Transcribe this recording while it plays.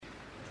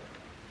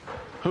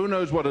Who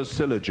knows what a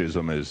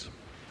syllogism is?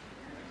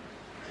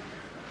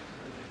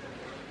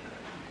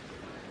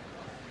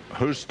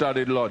 Who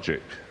studied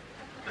logic?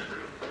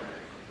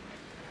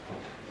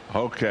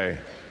 Okay.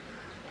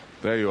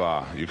 There you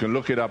are. You can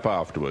look it up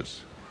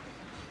afterwards.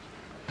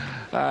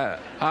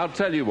 I'll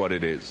tell you what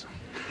it is.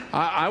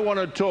 I want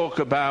to talk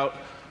about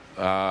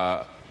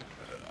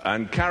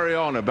and carry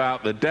on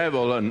about the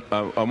devil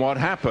and what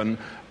happened,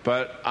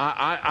 but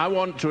I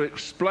want to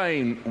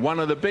explain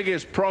one of the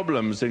biggest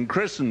problems in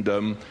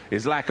Christendom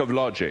is lack of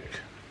logic.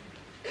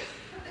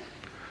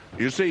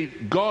 You see,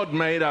 God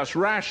made us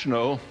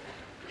rational,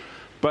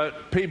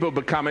 but people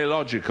become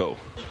illogical,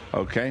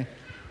 okay?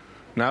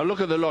 Now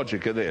look at the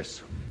logic of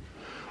this.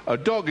 A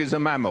dog is a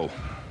mammal.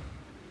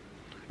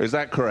 Is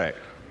that correct?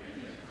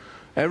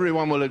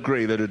 Everyone will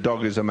agree that a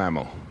dog is a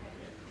mammal.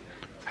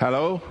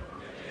 Hello?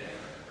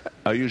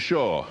 Are you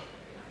sure?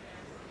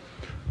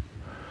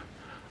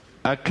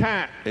 A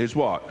cat is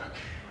what?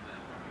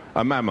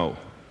 A mammal.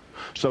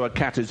 So a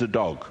cat is a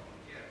dog.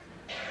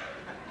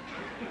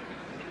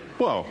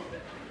 Well,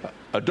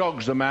 a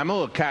dog's a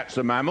mammal, a cat's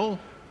a mammal.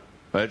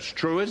 That's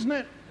true, isn't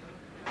it?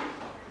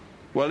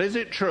 Well, is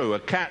it true? A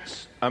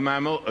cat's a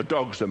mammal, a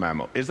dog's a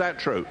mammal. Is that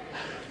true?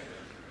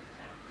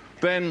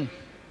 Then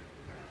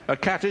a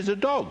cat is a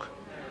dog,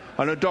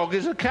 and a dog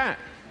is a cat.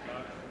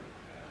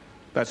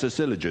 That's a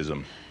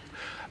syllogism.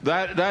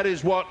 That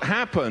is what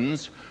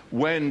happens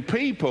when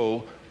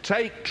people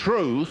take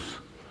truth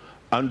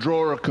and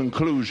draw a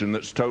conclusion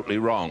that's totally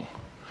wrong.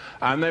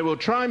 And they will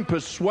try and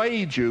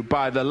persuade you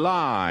by the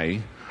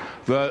lie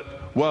that,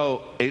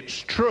 well,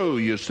 it's true,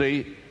 you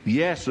see.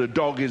 Yes, a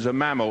dog is a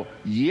mammal.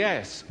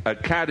 Yes, a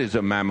cat is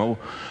a mammal,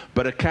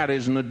 but a cat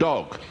isn't a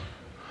dog,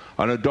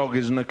 and a dog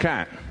isn't a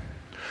cat.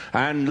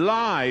 And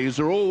lies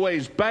are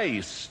always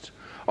based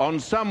on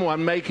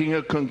someone making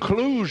a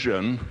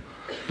conclusion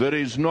that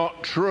is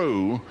not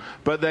true,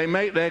 but they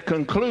make their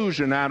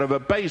conclusion out of a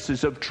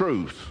basis of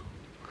truth.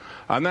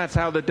 And that's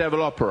how the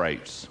devil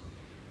operates.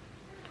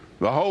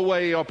 The whole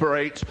way he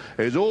operates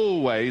is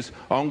always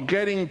on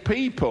getting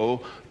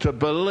people to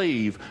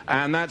believe,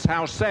 and that's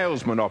how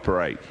salesmen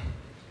operate.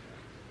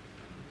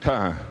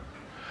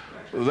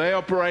 They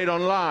operate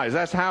on lies.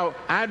 That's how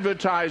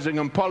advertising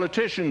and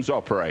politicians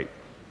operate.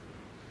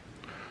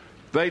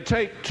 They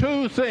take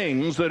two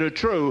things that are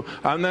true,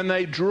 and then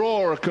they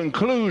draw a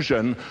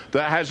conclusion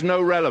that has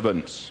no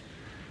relevance.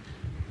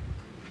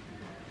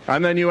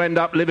 And then you end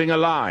up living a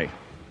lie.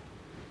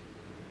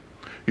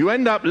 You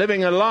end up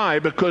living a lie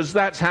because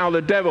that's how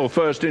the devil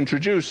first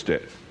introduced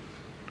it.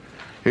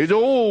 He's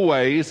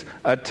always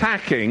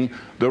attacking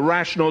the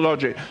rational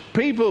logic.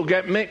 People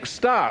get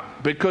mixed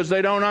up because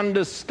they don't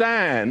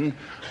understand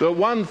that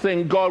one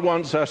thing God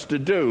wants us to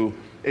do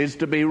is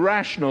to be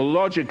rational,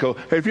 logical.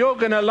 If you're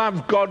going to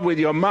love God with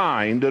your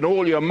mind and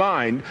all your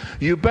mind,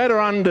 you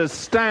better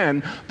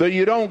understand that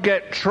you don't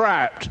get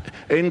trapped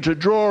into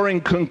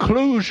drawing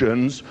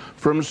conclusions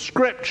from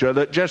Scripture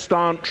that just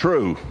aren't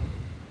true.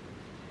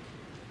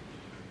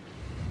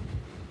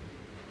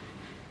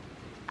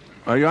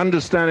 Are you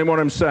understanding what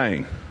I'm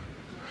saying?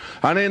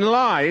 And in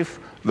life,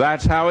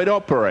 that's how it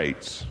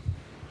operates.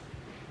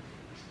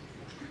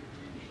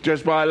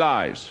 Just by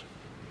lies.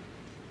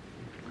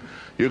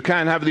 You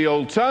can have the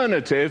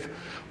alternative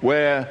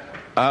where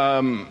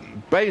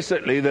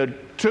basically the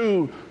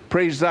two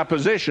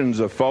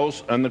presuppositions are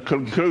false and the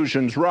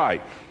conclusion's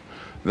right.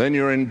 Then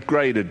you're in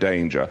greater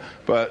danger.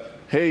 But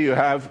here you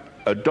have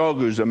a dog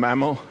who's a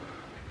mammal.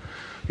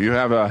 You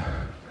have a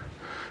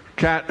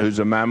cat who's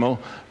a mammal,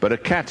 but a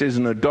cat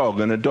isn't a dog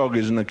and a dog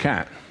isn't a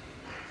cat.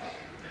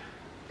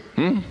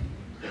 You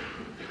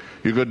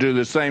could do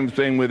the same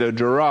thing with a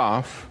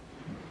giraffe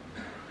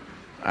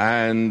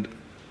and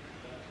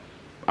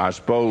I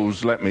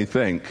suppose, let me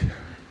think,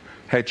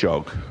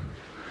 hedgehog.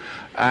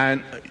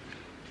 And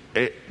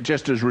it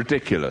just as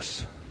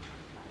ridiculous.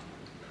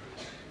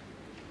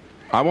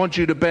 I want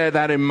you to bear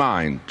that in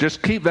mind.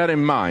 Just keep that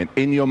in mind,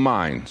 in your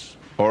minds.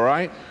 All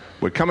right?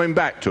 We're coming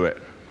back to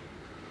it.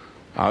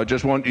 I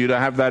just want you to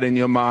have that in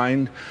your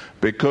mind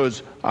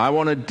because I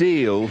want to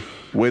deal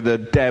with the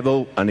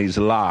devil and his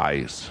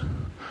lies.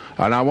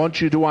 And I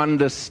want you to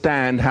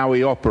understand how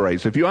he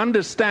operates. If you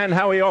understand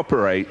how he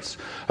operates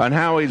and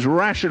how his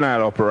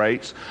rationale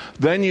operates,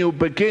 then you'll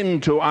begin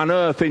to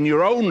unearth in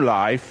your own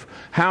life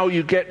how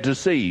you get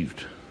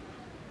deceived.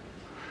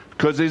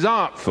 Because he's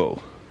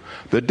artful.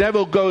 The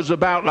devil goes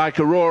about like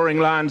a roaring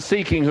lion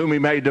seeking whom he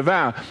may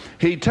devour.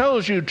 He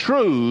tells you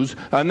truths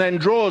and then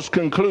draws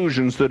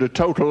conclusions that are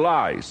total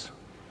lies.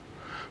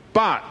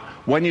 But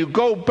when you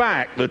go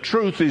back, the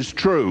truth is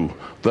true.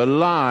 The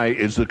lie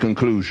is the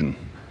conclusion.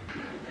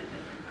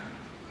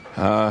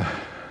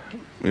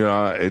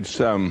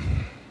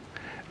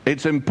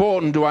 It's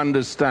important to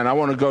understand. I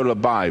want to go to the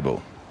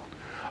Bible.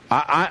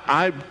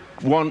 I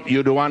want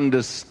you to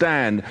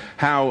understand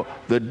how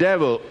the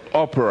devil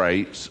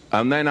operates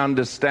and then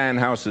understand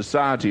how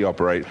society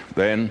operates.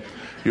 Then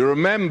you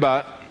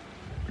remember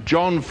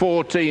John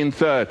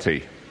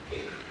 14:30.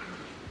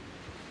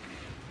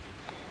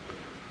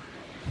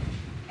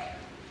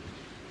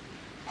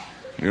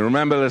 You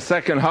remember the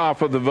second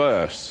half of the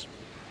verse.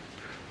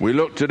 We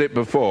looked at it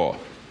before.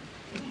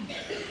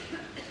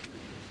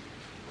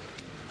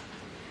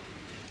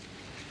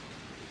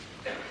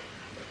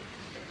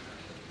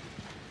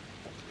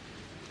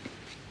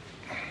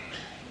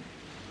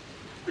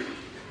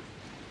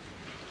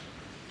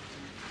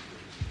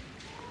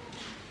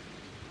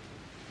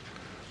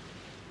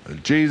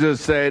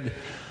 Jesus said,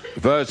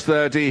 verse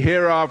 30,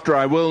 "Hereafter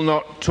I will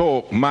not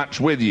talk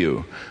much with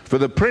you, for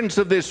the prince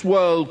of this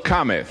world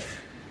cometh,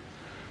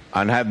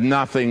 and have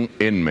nothing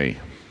in me.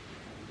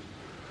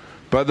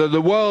 But that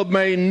the world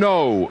may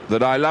know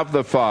that I love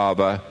the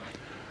Father,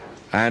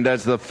 and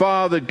as the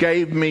Father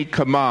gave me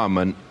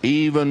commandment,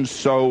 even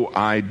so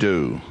I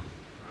do.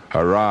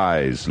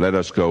 Arise, let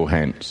us go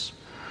hence."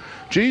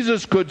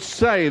 Jesus could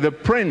say, "The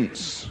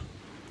prince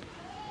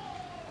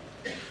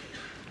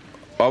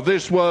of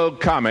this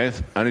world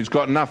cometh, and he's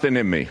got nothing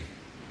in me."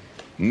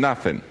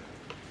 Nothing.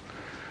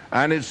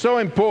 And it's so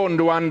important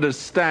to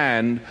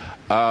understand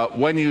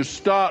when you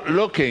start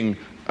looking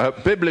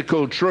at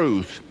biblical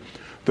truth,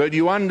 that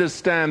you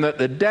understand that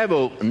the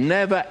devil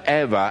never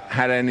ever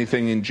had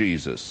anything in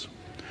Jesus.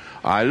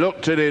 I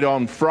looked at it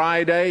on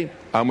Friday,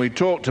 and we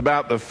talked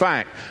about the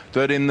fact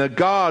that in the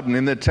garden,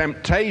 in the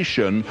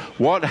temptation,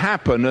 what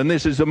happened, and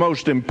this is the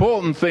most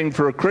important thing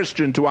for a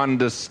Christian to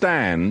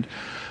understand,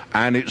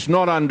 and it's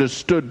not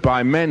understood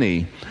by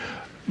many,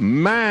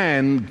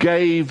 man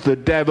gave the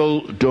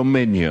devil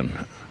dominion.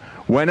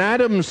 When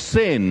Adam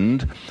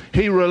sinned,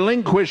 he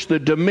relinquished the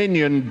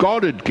dominion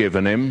God had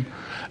given him,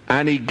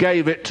 and he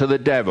gave it to the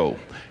devil.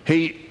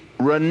 He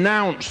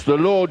renounced the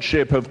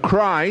lordship of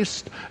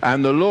Christ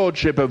and the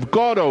lordship of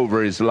God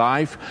over his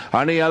life,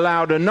 and he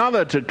allowed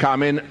another to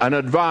come in and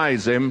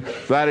advise him.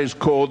 That is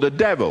called the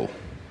devil,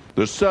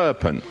 the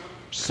serpent,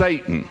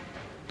 Satan.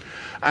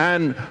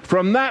 And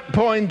from that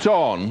point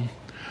on,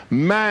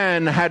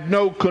 man had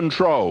no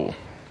control.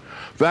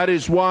 That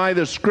is why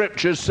the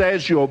scripture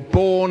says you're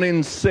born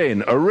in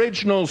sin.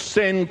 Original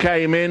sin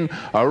came in,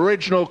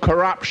 original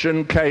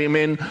corruption came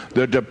in,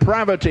 the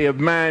depravity of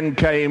man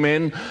came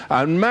in,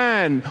 and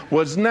man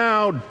was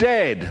now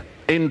dead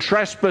in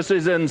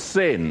trespasses and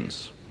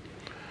sins.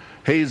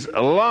 His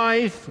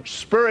life,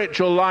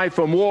 spiritual life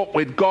and walk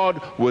with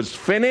God was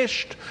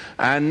finished,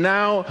 and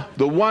now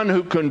the one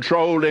who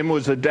controlled him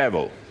was the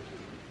devil.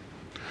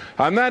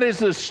 And that is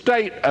the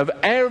state of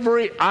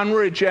every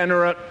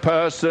unregenerate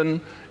person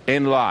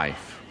in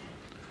life.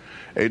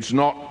 It's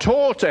not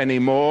taught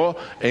anymore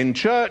in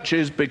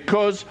churches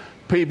because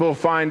people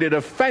find it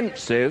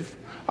offensive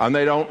and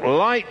they don't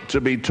like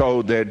to be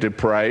told they're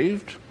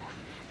depraved,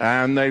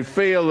 and they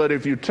feel that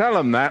if you tell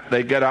them that,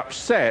 they get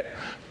upset.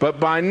 But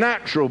by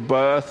natural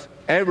birth,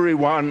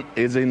 everyone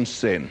is in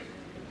sin.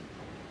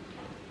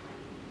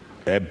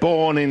 They're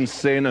born in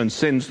sin, and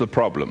sin's the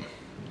problem.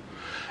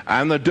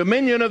 And the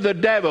dominion of the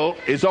devil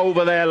is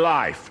over their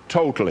life,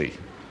 totally.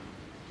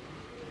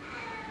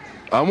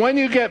 And when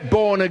you get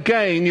born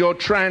again, you're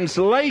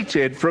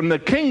translated from the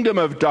kingdom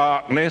of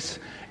darkness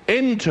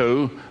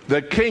into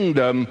the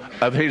kingdom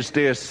of his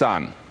dear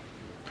Son.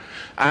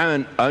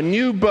 And a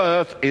new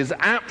birth is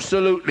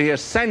absolutely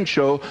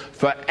essential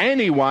for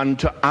anyone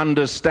to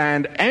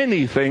understand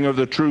anything of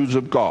the truths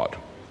of God.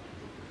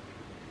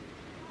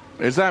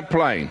 Is that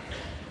plain?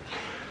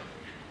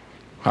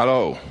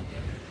 Hello?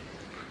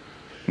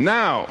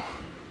 Now,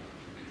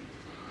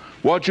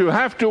 what you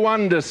have to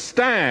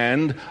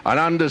understand, and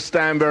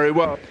understand very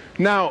well.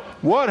 Now,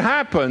 what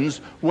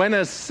happens when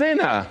a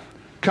sinner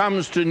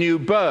comes to new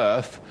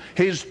birth?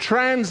 He's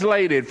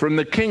translated from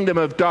the kingdom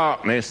of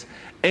darkness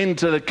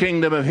into the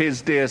kingdom of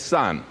his dear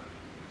Son.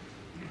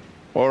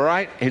 All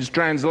right? He's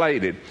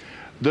translated.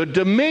 The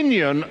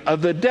dominion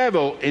of the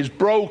devil is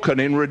broken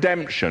in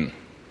redemption.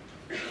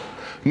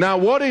 Now,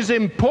 what is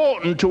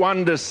important to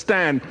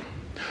understand?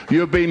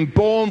 You've been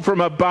born from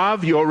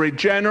above, you're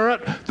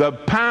regenerate, the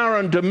power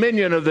and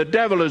dominion of the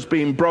devil has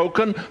been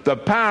broken, the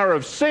power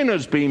of sin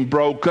has been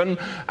broken,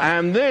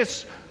 and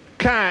this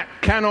cat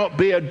cannot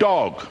be a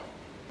dog,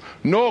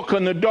 nor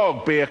can the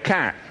dog be a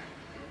cat.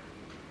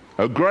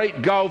 A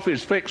great gulf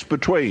is fixed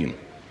between.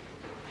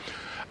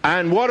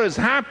 And what has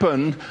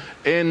happened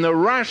in the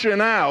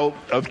rationale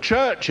of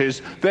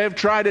churches, they've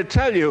tried to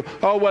tell you,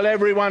 oh, well,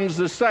 everyone's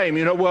the same.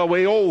 You know, well,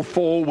 we all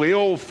fall, we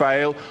all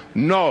fail.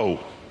 No.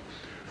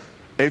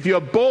 If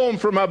you're born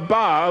from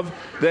above,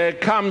 there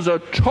comes a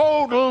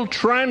total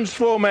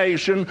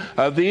transformation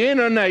of the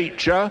inner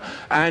nature,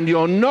 and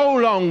you're no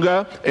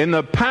longer in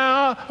the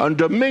power and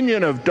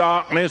dominion of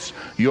darkness,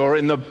 you're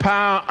in the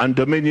power and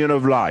dominion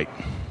of light.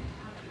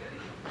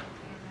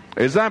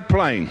 Is that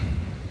plain?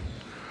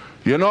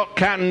 You're not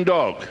cat and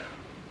dog.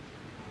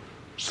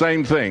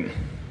 Same thing.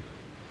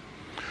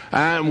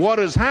 And what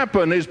has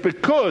happened is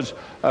because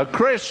a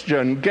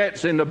Christian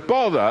gets into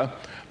bother,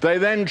 they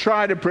then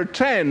try to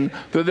pretend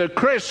that the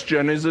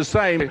Christian is the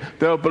same.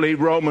 They'll believe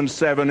Romans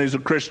 7 is a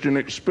Christian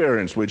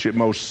experience, which it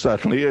most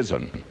certainly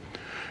isn't.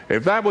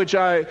 If that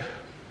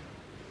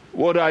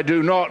what I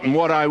do not, and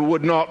what I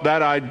would not,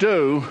 that I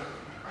do,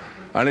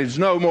 and it's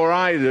no more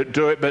I that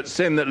do it, but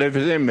sin that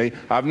liveth in me,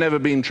 I've never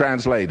been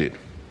translated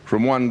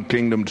from one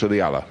kingdom to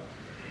the other.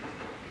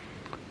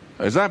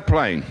 Is that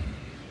plain?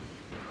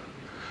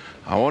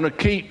 I want to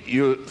keep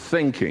you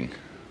thinking.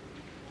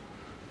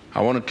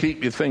 I want to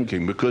keep you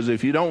thinking, because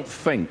if you don't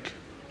think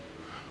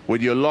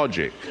with your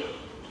logic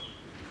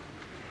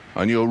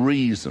and your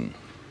reason,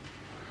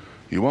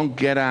 you won't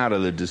get out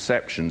of the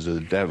deceptions of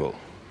the devil.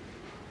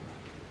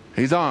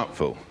 He's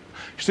artful.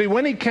 You see,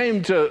 when he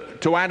came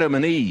to Adam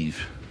and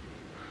Eve,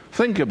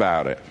 think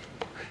about it.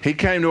 He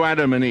came to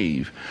Adam and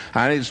Eve,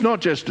 and it's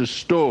not just a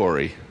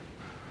story,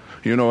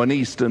 an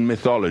Eastern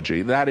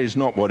mythology. That is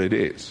not what it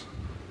is.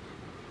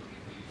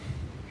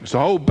 It's the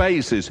whole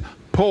basis.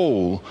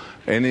 Paul,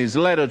 in his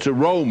letter to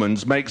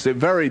Romans, makes it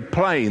very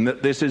plain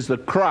that this is the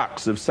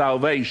crux of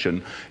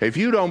salvation. If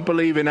you don't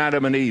believe in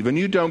Adam and Eve, and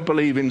you don't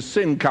believe in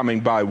sin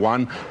coming by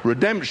one,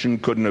 redemption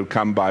couldn't have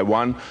come by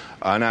one,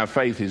 and our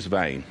faith is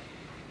vain.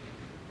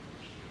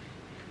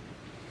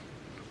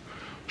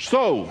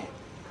 So,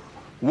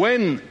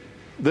 when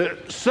the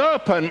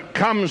serpent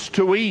comes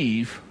to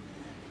Eve,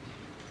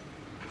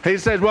 he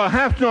says, well,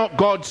 hath not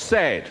God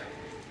said?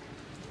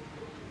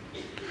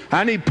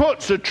 And he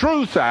puts the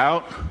truth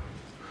out,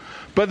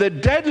 but the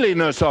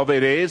deadliness of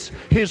it is,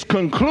 his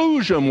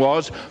conclusion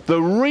was,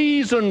 the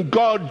reason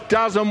God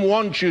doesn't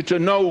want you to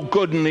know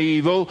good and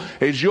evil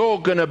is you're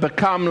going to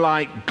become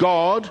like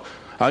God,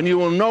 and you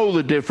will know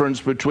the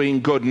difference between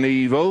good and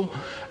evil.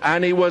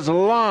 And he was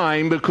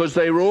lying because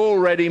they were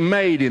already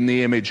made in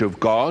the image of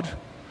God.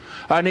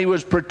 And he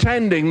was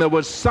pretending there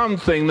was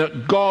something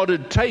that God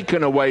had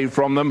taken away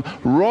from them,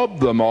 robbed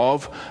them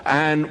of,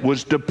 and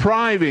was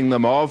depriving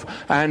them of.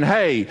 And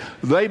hey,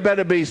 they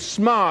better be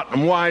smart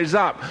and wise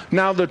up.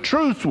 Now the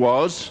truth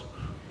was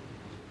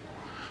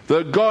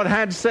that God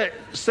had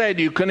said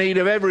you can eat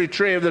of every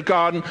tree of the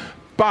garden,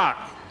 but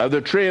of the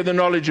tree of the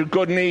knowledge of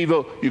good and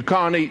evil you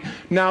can't eat.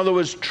 Now there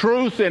was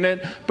truth in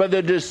it, but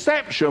the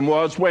deception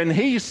was when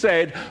he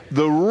said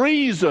the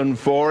reason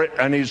for it,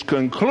 and his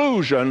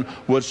conclusion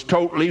was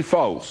totally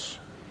false.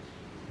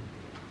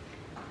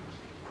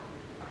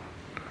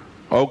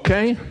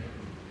 Okay?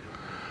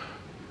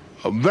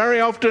 Very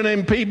often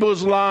in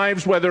people's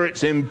lives, whether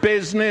it's in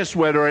business,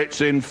 whether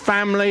it's in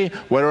family,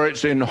 whether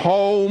it's in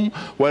home,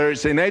 whether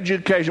it's in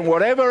education,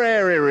 whatever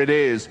area it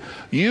is,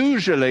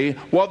 usually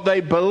what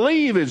they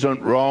believe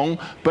isn't wrong,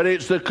 but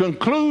it's the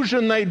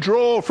conclusion they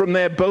draw from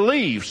their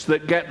beliefs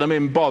that get them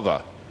in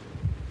bother.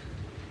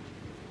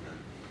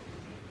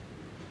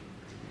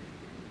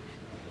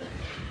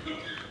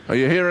 Are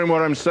you hearing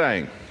what I'm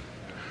saying?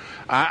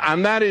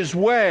 And that is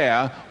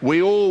where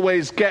we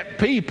always get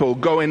people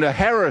go into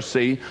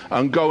heresy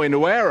and go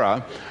into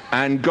error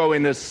and go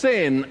into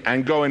sin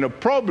and go into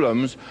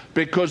problems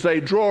because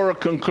they draw a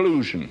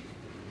conclusion.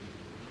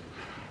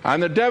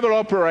 And the devil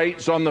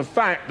operates on the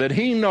fact that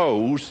he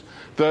knows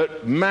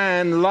that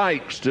man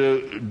likes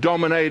to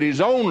dominate his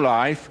own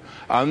life,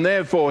 and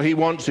therefore he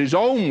wants his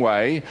own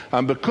way,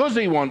 and because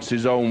he wants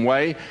his own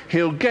way,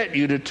 he'll get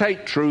you to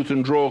take truth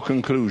and draw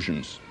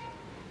conclusions.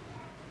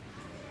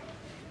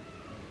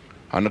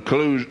 And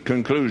the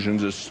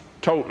conclusions are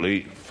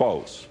totally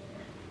false.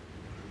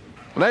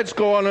 Let's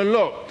go on and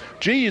look.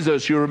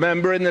 Jesus, you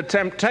remember, in the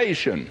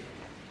temptation,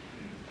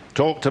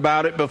 talked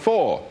about it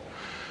before.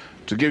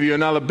 To give you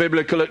another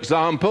biblical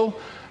example,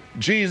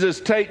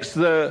 Jesus takes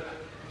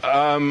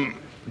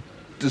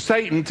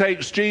Satan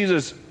takes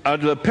Jesus at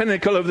the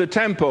pinnacle of the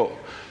temple,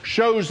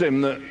 shows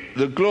him that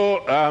the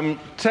glory,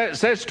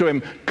 says to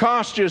him,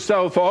 cast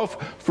yourself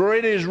off, for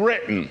it is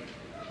written,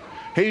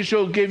 he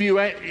shall give you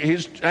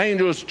his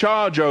angels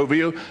charge over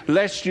you,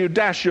 lest you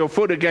dash your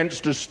foot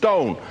against a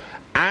stone.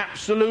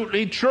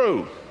 Absolutely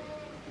true.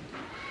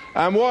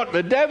 And what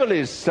the devil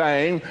is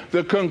saying,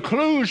 the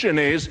conclusion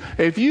is,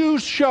 if you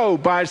show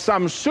by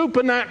some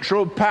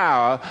supernatural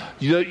power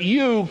that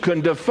you can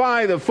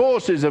defy the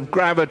forces of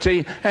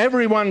gravity,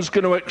 everyone's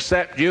going to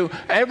accept you,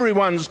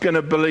 everyone's going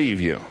to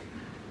believe you.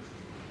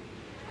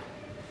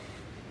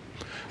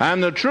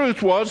 And the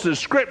truth was, the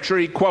scripture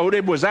he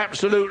quoted was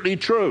absolutely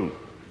true.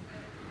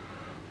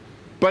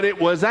 But it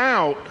was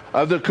out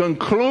of the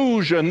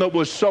conclusion that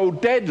was so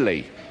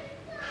deadly.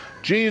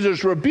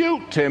 Jesus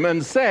rebuked him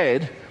and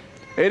said,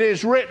 it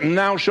is written,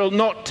 thou shalt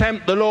not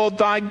tempt the Lord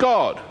thy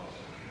God.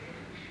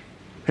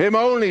 Him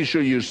only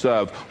shall you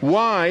serve.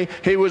 Why?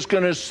 He was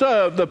going to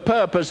serve the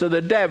purpose of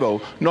the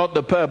devil, not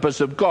the purpose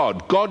of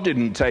God. God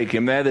didn't take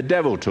him there, the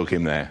devil took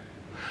him there.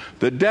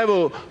 The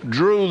devil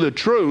drew the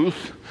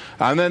truth,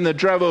 and then the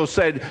devil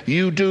said,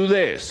 you do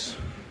this.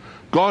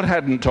 God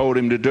hadn't told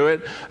him to do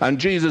it, and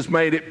Jesus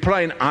made it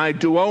plain, I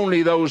do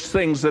only those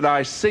things that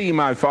I see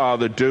my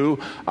Father do.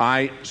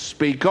 I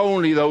speak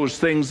only those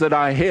things that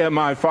I hear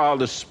my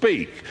Father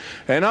speak.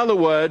 In other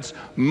words,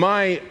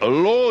 my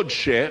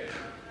lordship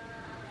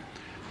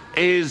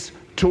is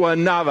to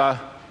another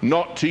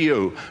not to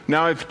you.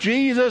 Now, if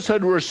Jesus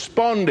had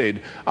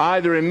responded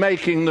either in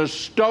making the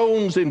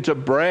stones into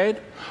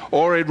bread,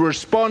 or he'd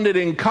responded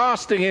in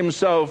casting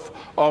himself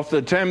off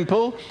the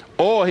temple,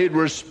 or he'd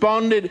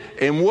responded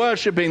in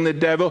worshipping the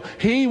devil,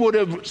 he would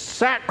have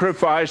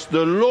sacrificed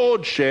the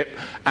lordship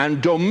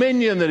and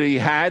dominion that he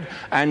had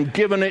and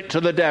given it to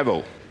the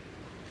devil.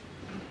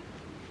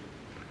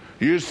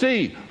 You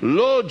see,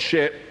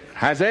 lordship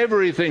has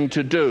everything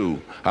to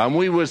do, and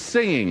we were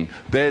singing,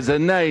 there's a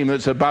name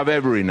that's above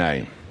every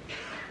name.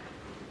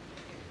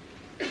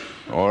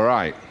 All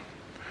right.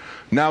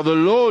 Now, the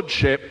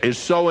lordship is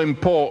so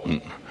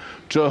important.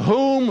 To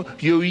whom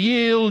you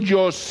yield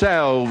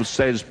yourselves,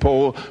 says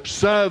Paul,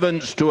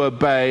 servants to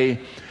obey,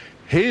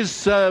 his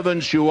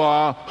servants you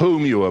are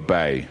whom you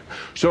obey.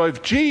 So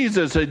if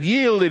Jesus had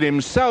yielded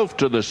himself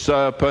to the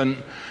serpent,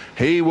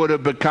 he would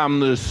have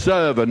become the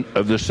servant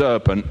of the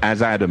serpent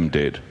as Adam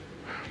did,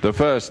 the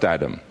first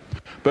Adam.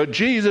 But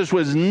Jesus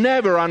was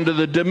never under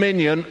the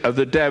dominion of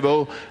the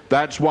devil.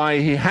 That's why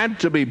he had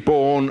to be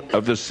born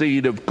of the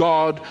seed of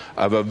God,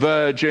 of a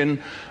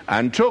virgin,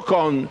 and took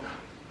on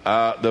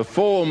the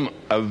form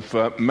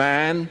of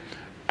man,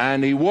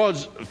 and he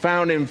was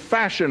found in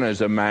fashion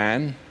as a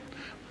man,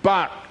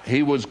 but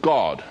he was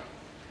God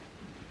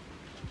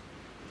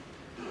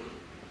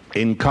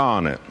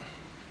incarnate.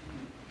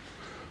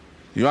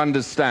 You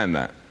understand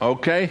that?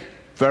 Okay?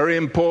 Very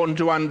important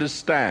to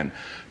understand.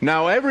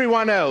 Now,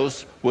 everyone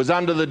else was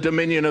under the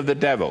dominion of the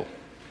devil.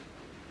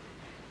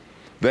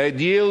 They'd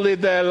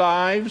yielded their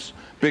lives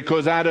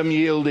because Adam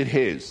yielded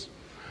his.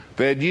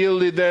 They'd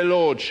yielded their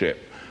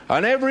lordship.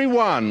 And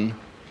everyone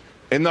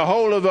in the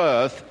whole of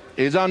earth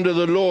is under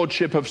the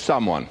lordship of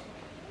someone.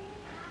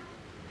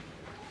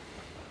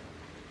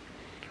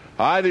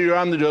 Either you're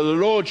under the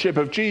lordship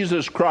of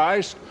Jesus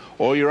Christ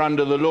or you're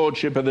under the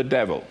lordship of the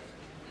devil.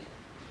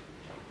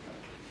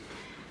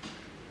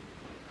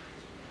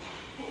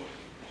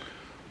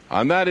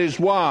 And that is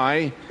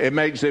why it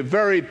makes it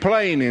very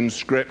plain in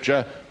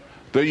Scripture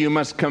that you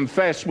must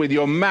confess with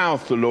your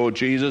mouth the Lord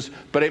Jesus,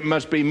 but it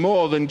must be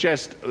more than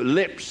just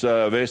lip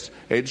service.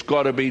 It's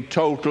got to be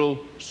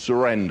total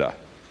surrender.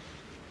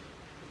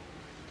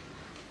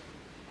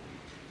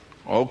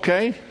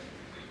 Okay?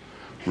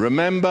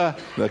 Remember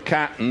the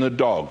cat and the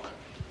dog.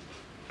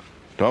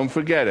 Don't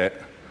forget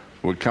it.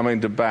 We're coming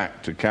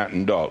back to cat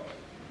and dog.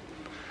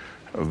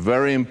 A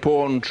very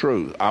important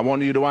truth. I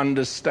want you to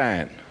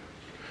understand.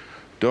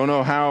 Don't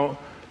know how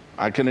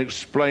I can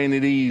explain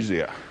it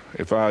easier.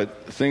 If I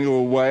think of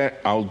a way,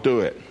 I'll do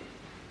it.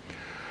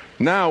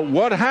 Now,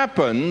 what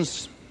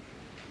happens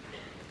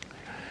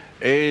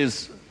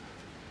is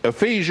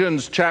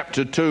Ephesians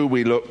chapter 2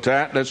 we looked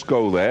at. Let's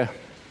go there.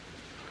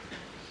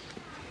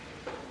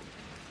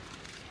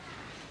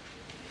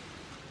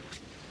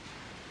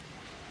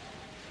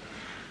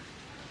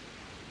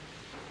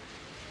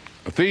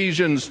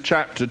 Ephesians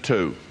chapter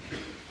 2.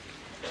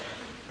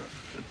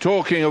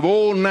 Talking of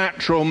all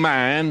natural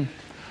man,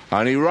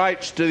 and he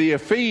writes to the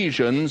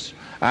Ephesians,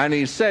 and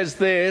he says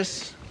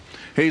this,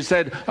 he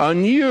said,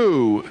 and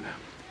you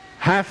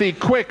hath he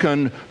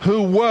quickened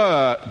who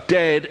were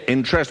dead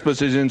in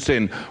trespasses and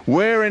sin,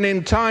 wherein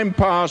in time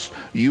past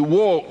you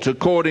walked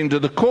according to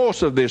the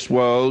course of this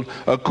world,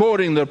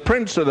 according to the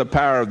prince of the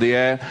power of the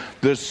air,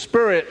 the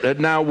spirit that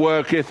now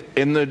worketh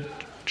in the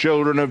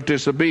children of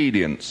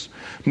disobedience.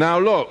 Now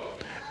look,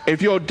 if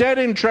you're dead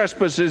in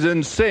trespasses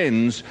and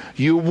sins,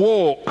 you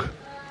walk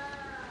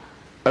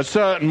a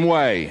certain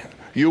way.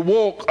 You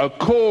walk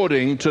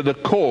according to the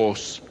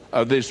course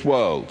of this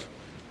world.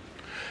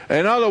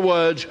 In other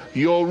words,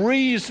 your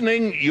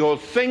reasoning, your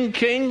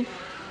thinking,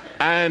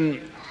 and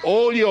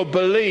all your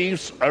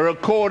beliefs are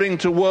according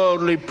to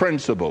worldly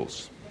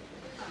principles.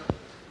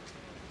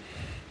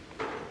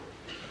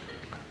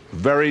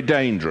 Very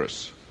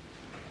dangerous.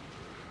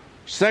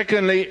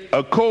 Secondly,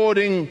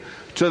 according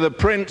to the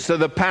prince of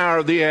the power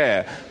of the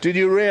air. Did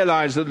you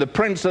realize that the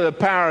prince of the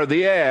power of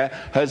the air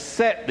has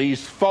set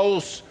these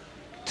false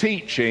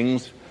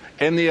teachings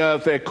in the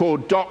earth? They're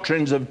called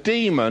doctrines of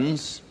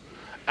demons,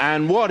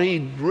 and what he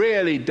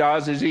really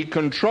does is he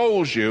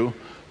controls you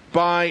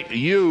by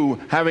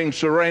you having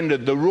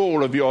surrendered the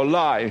rule of your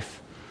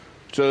life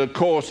to the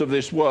course of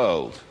this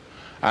world.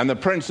 And the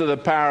prince of the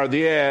power of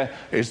the air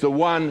is the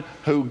one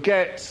who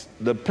gets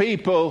the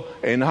people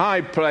in high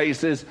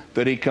places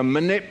that he can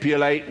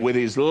manipulate with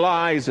his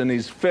lies and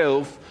his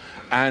filth,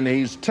 and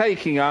he's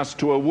taking us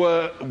to a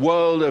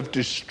world of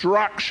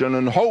destruction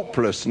and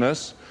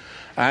hopelessness,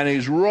 and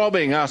he's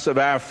robbing us of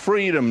our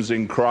freedoms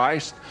in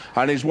Christ,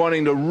 and he's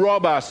wanting to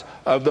rob us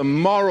of the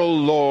moral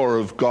law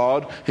of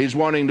God. He's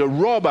wanting to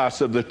rob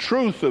us of the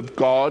truth of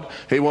God.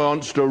 He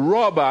wants to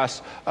rob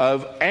us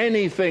of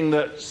anything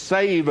that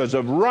savors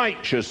of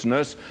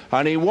righteousness,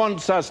 and he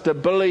wants us to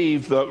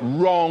believe that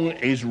wrong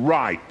is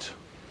right.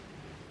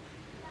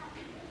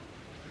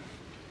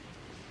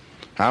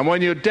 And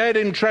when you're dead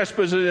in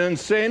trespasses and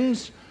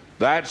sins,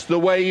 that's the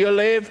way you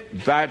live,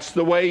 that's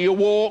the way you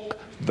walk,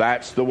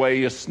 that's the way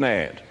you're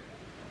snared.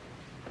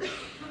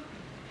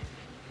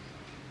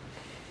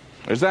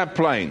 Is that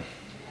plain?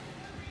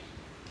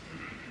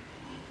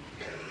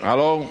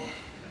 Hello?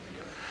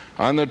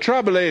 And the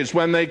trouble is,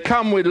 when they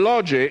come with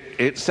logic,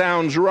 it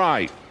sounds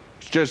right.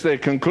 It's just their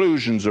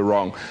conclusions are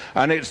wrong.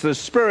 And it's the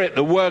spirit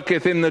that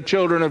worketh in the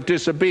children of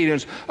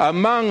disobedience,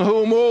 among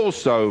whom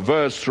also,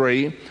 verse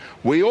 3,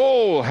 we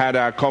all had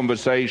our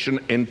conversation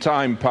in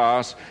time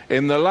past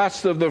in the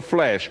lust of the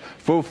flesh,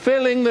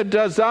 fulfilling the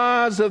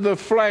desires of the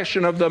flesh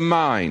and of the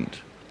mind.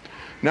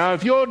 Now,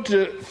 if you're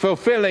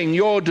fulfilling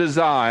your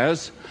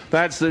desires,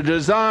 that's the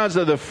desires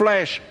of the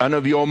flesh and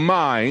of your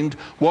mind.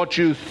 What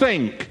you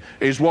think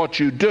is what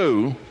you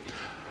do.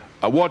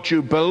 What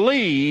you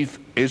believe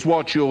is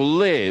what you'll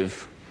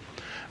live.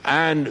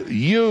 And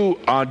you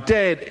are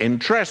dead in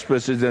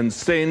trespasses and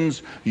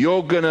sins.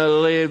 You're going to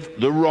live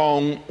the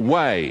wrong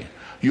way.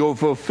 You'll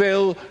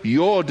fulfill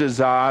your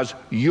desires,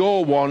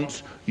 your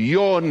wants,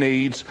 your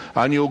needs,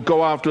 and you'll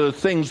go after the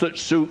things that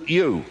suit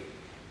you.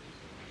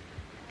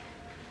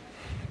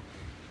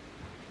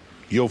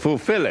 You'll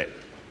fulfill it.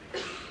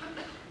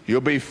 You'll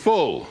be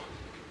full.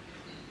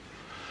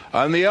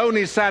 And the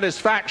only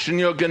satisfaction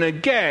you're going to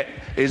get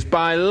is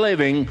by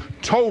living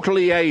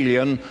totally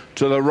alien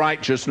to the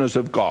righteousness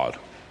of God.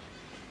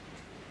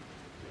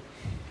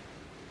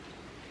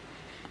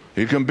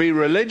 You can be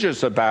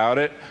religious about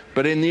it,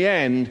 but in the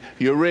end,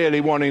 you're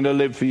really wanting to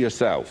live for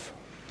yourself,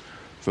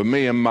 for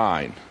me and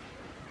mine,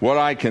 what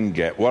I can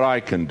get, what I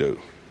can do.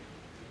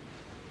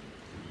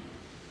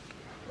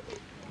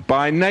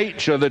 By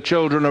nature, the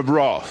children of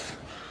wrath.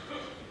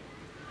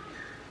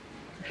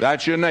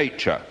 That's your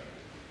nature.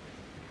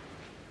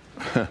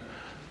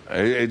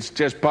 It's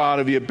just part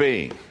of your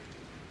being.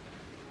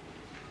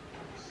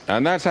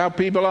 And that's how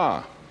people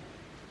are.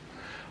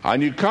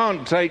 And you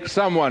can't take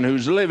someone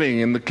who's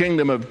living in the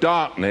kingdom of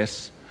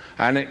darkness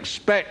and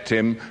expect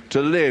him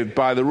to live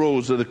by the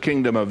rules of the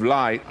kingdom of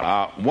light.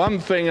 One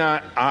thing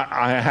I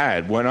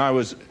had when I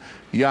was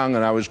young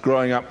and I was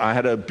growing up, I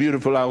had a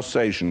beautiful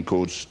Alsatian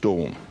called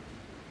Storm.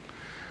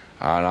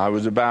 And I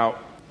was about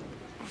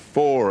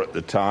 4 at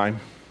the time,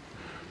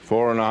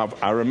 4.5.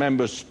 I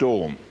remember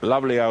Storm,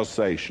 lovely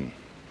Alsatian.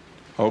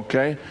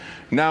 Okay?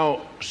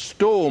 Now,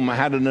 Storm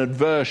had an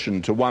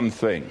aversion to one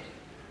thing.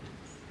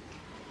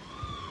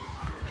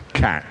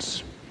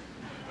 Cats.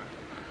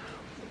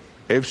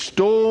 If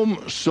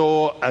Storm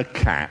saw a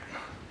cat,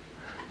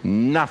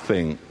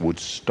 nothing would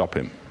stop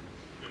him.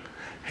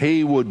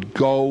 He would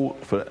go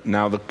for...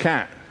 Now, the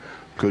cat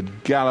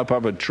could gallop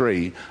up a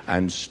tree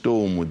and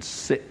Storm would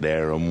sit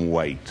there and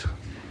wait.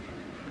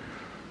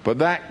 But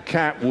that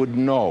cat would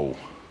know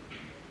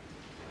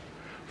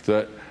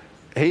that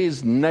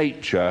his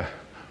nature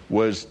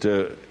was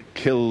to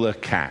kill the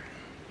cat.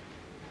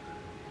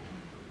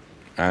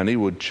 And he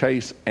would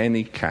chase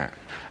any cat.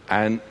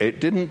 And it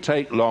didn't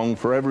take long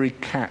for every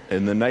cat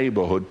in the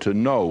neighborhood to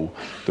know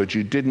that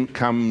you didn't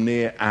come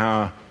near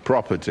our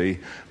property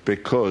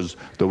because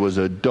there was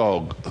a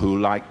dog who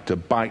liked to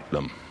bite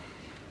them.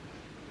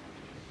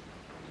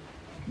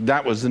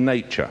 That was the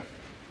nature.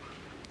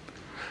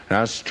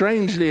 Now,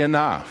 strangely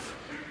enough,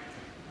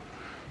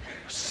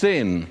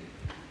 sin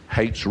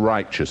hates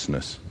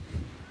righteousness.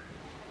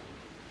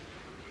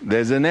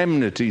 There's an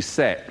enmity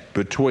set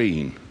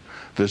between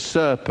the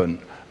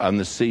serpent and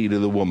the seed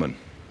of the woman.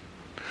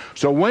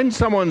 So when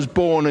someone's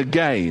born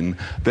again,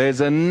 there's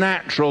a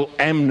natural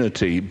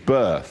enmity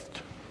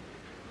birthed.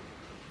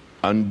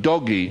 And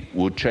doggy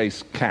will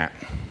chase cat.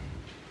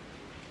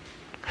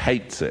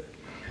 Hates it.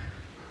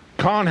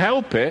 Can't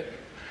help it.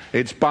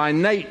 It's by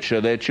nature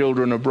they're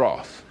children of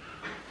wrath.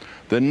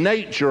 The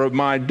nature of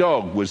my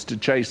dog was to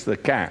chase the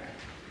cat.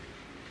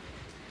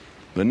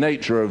 The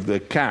nature of the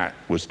cat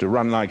was to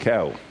run like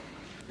hell.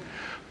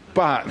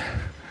 But,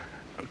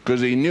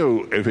 because he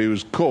knew if he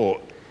was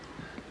caught,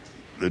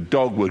 the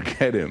dog would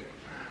get him.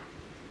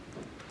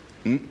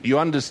 You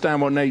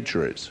understand what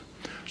nature is?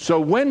 So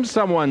when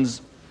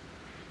someone's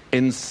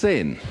in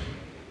sin,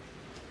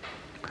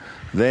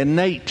 their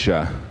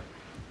nature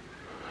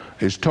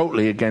is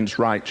totally against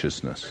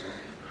righteousness.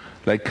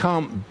 They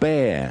can't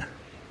bear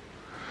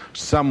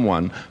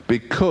someone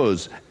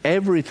because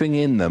everything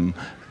in them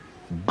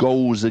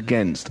goes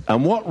against.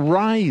 And what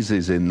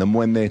rises in them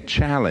when they're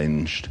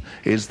challenged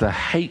is the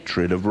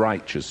hatred of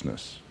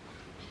righteousness.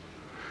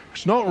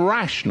 It's not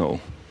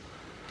rational.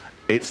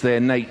 It's their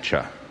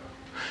nature.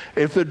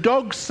 If the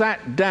dog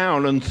sat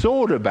down and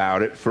thought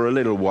about it for a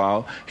little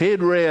while,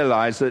 he'd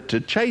realize that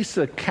to chase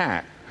a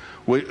cat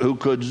who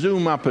could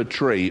zoom up a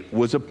tree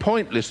was a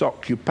pointless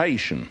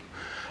occupation.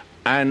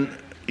 And,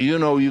 you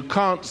know, you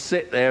can't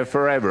sit there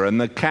forever and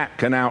the cat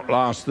can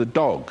outlast the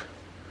dog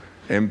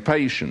in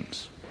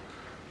patience.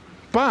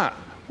 But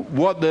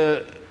what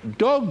the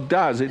dog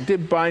does, it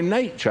did by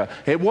nature.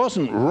 It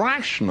wasn't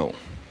rational.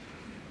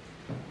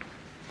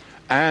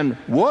 And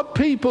what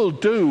people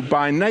do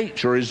by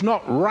nature is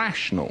not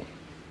rational.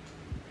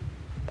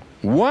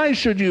 Why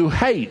should you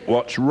hate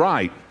what's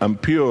right and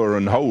pure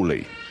and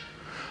holy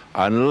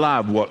and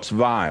love what's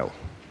vile?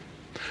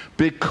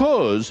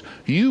 Because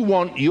you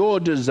want your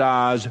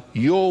desires,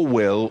 your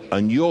will,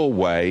 and your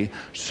way,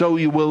 so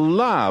you will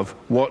love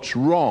what's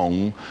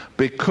wrong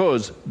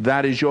because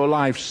that is your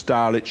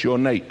lifestyle, it's your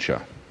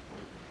nature.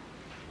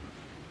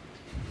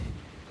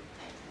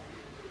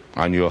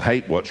 And you'll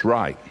hate what's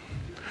right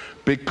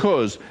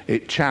because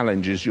it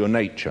challenges your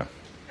nature.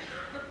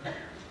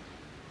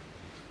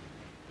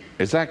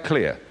 Is that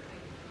clear?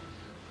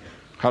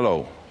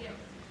 Hello?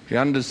 You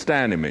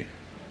understanding me?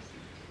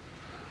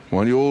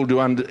 Well, you all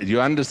do.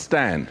 You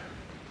understand?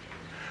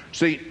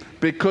 See,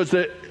 because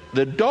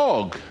the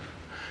dog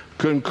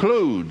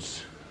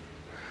concludes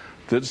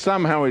that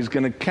somehow he's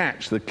going to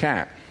catch the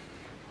cat.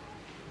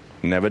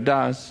 Never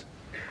does.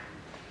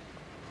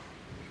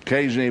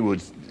 Occasionally he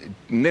would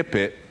nip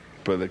it,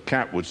 but the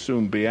cat would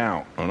soon be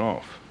out and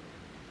off.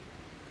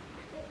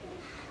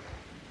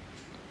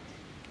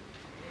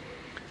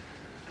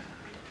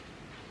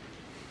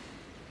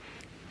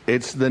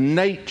 It's the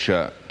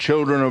nature,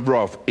 children of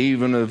wrath,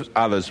 even of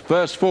others.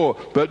 Verse 4,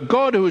 but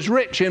God, who is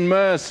rich in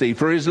mercy,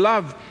 for his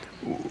love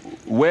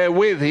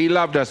wherewith he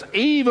loved us,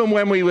 even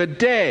when we were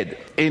dead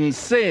in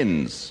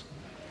sins.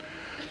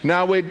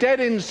 Now we're dead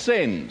in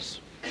sins.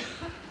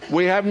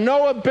 We have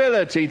no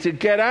ability to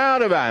get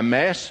out of our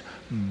mess.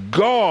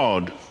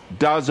 God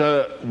does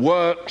a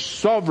work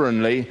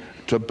sovereignly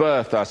to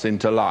birth us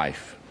into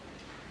life.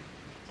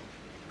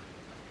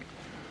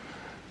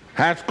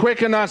 Hath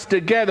quickened us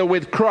together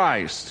with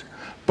Christ.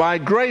 By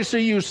grace are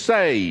you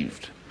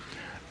saved,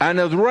 and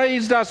hath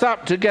raised us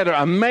up together,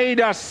 and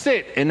made us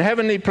sit in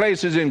heavenly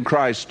places in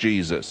Christ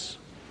Jesus,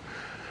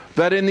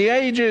 that in the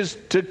ages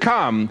to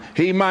come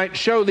he might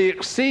show the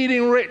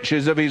exceeding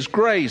riches of his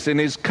grace in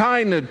his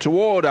kindness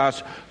toward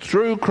us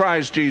through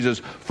Christ Jesus.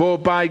 For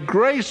by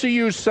grace are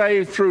you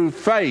saved through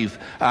faith,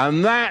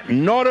 and that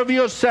not of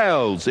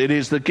yourselves, it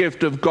is the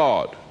gift of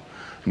God.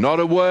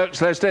 Not of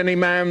works, lest any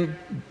man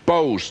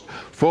boast.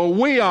 For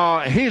we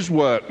are his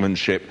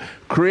workmanship,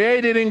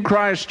 created in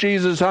Christ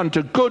Jesus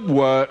unto good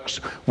works,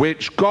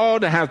 which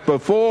God hath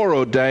before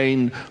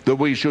ordained that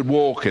we should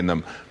walk in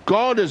them.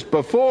 God has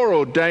before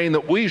ordained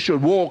that we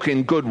should walk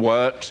in good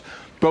works,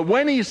 but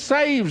when he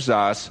saves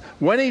us,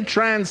 when he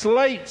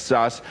translates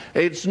us,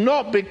 it's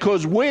not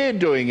because we're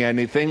doing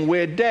anything,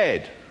 we're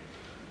dead.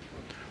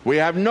 We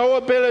have no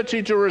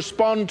ability to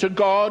respond to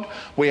God.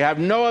 We have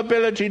no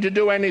ability to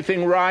do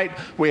anything right.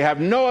 We have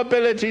no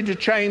ability to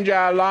change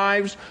our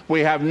lives.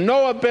 We have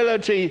no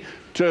ability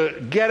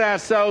to get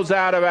ourselves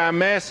out of our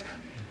mess.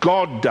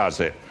 God does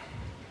it.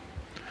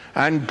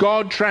 And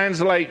God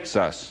translates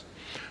us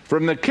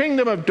from the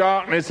kingdom of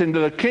darkness into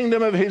the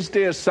kingdom of his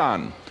dear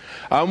Son.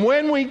 And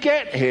when we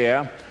get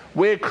here,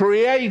 we're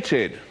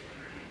created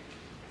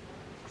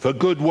for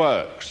good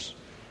works.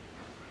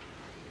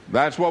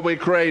 That's what we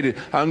created.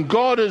 And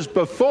God has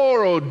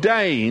before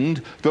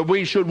ordained that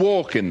we should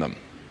walk in them.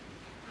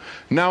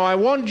 Now I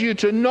want you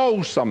to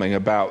know something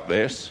about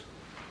this,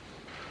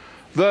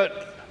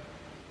 that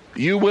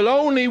you will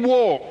only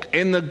walk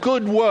in the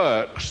good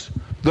works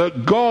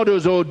that God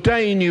has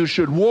ordained you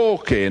should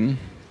walk in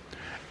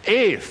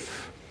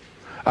if,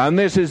 and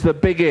this is the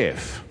big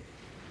if,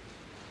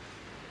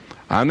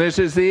 and this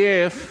is the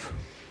if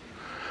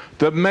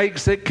that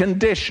makes it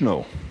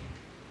conditional.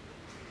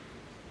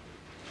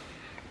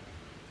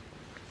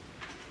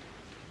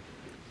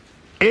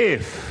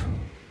 If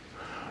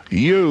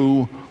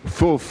you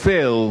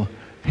fulfill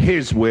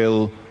his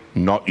will,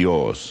 not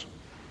yours.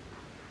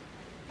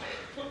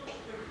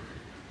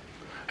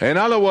 In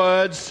other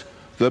words,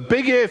 the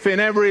big if in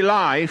every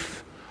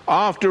life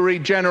after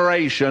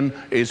regeneration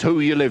is who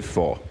you live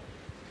for.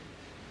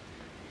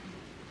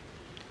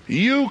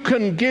 You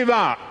can give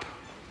up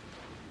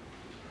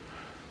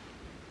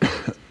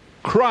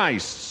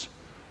Christ's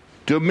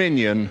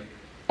dominion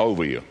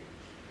over you.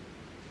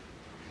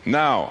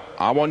 Now,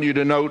 I want you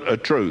to note a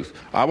truth.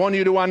 I want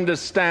you to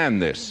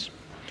understand this.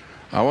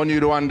 I want you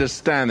to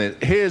understand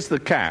it. Here's the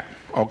cat.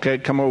 Okay,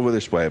 come over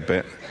this way a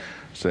bit.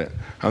 Sit.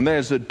 And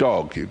there's the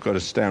dog. You've got to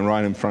stand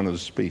right in front of the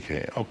speaker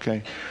here. Okay?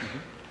 Mm-hmm.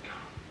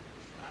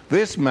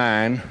 This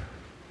man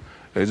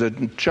is a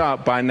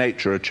child, by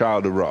nature, a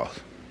child of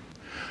wrath.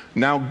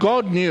 Now,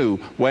 God knew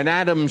when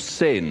Adam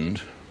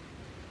sinned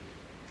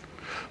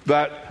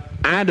that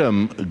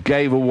Adam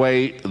gave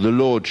away the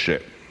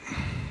lordship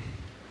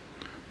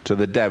to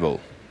the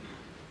devil.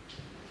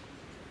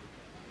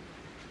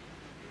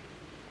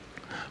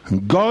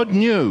 God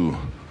knew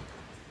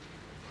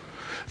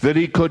that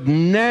he could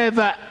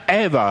never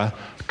ever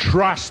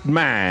trust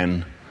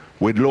man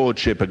with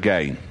lordship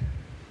again.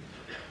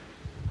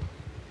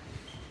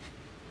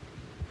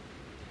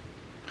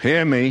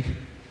 Hear me,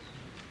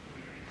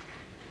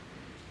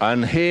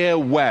 and hear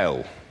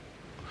well,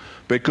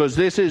 because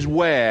this is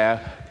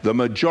where the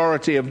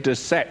majority of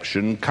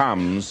deception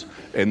comes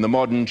in the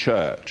modern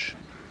church.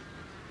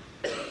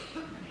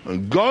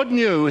 God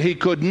knew he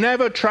could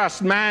never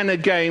trust man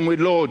again with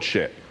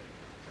lordship.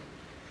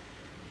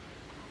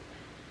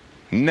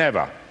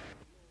 Never.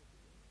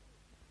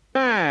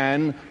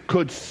 Man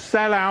could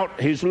sell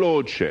out his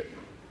lordship.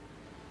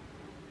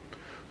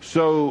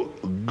 So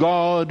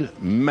God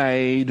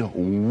made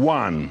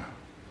one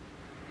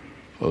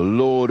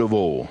Lord of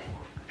all.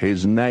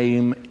 His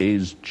name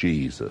is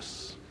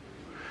Jesus.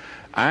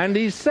 And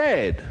he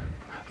said,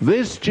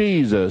 this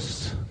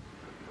Jesus,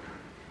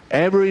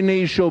 every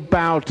knee shall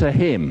bow to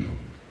him,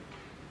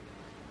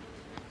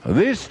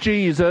 This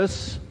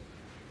Jesus,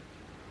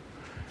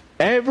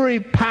 every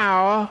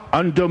power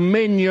and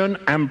dominion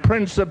and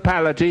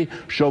principality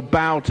shall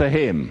bow to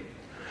him.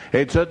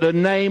 It's at the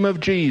name of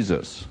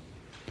Jesus.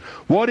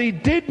 What he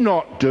did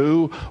not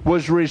do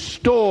was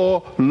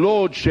restore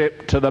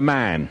lordship to the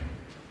man.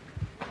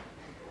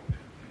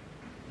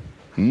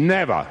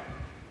 Never.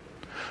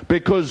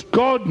 Because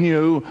God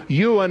knew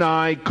you and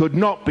I could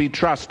not be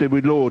trusted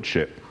with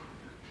lordship.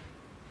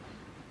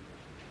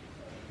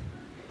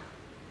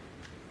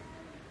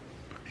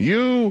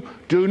 You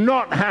do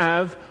not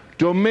have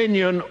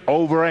dominion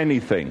over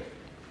anything.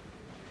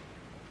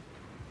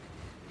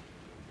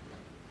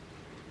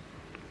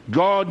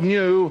 God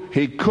knew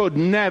he could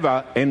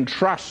never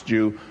entrust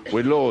you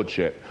with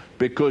lordship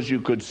because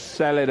you could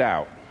sell it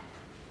out.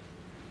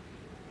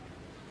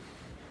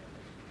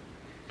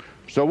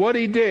 So what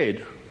he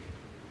did,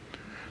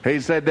 he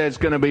said there's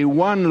going to be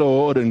one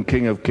Lord and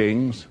King of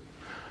Kings.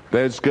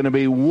 There's going to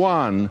be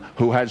one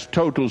who has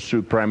total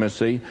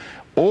supremacy.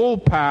 All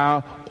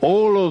power,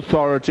 all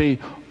authority,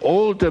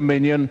 all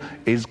dominion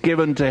is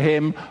given to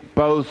him,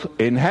 both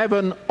in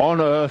heaven, on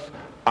earth,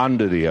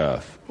 under the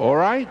earth. All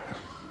right?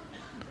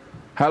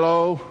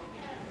 Hello?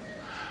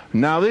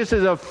 Now this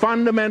is a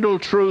fundamental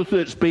truth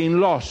that's been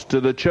lost to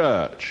the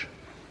church.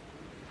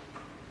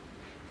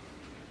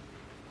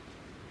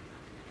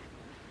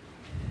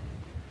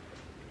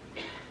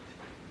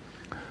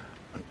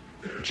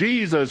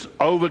 Jesus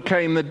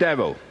overcame the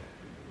devil.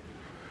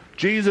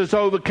 Jesus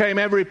overcame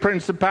every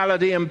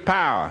principality and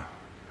power.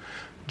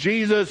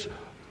 Jesus,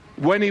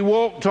 when he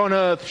walked on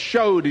earth,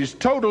 showed his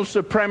total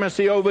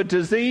supremacy over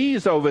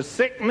disease, over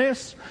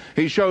sickness.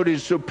 He showed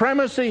his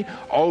supremacy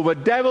over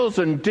devils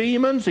and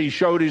demons. He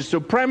showed his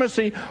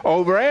supremacy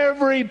over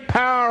every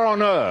power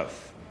on earth.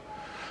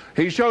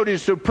 He showed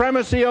his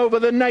supremacy over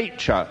the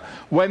nature.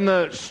 When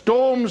the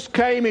storms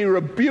came, he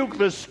rebuked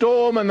the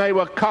storm and they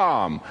were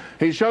calm.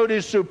 He showed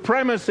his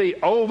supremacy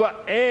over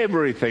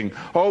everything,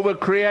 over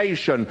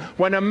creation.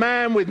 When a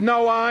man with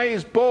no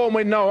eyes, born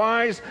with no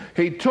eyes,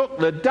 he took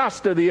the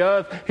dust of the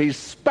earth, he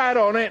spat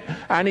on it,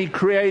 and he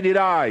created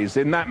eyes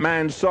in that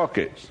man's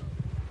sockets.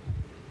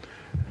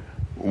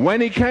 When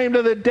he came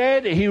to the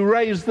dead, he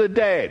raised the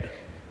dead.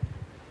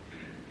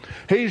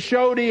 He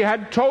showed he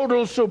had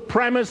total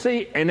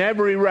supremacy in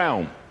every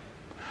realm.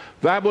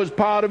 That was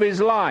part of his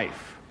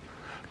life.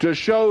 To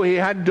show he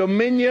had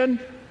dominion,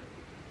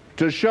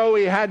 to show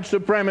he had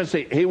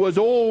supremacy. He was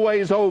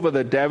always over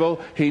the devil.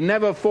 He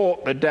never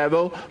fought the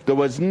devil. There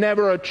was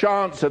never a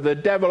chance of the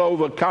devil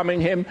overcoming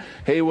him.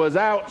 He was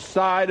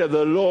outside of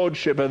the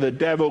lordship of the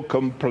devil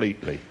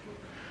completely.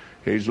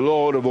 He's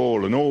Lord of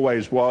all and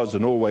always was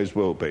and always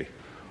will be.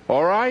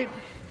 All right?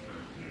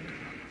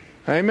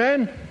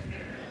 Amen?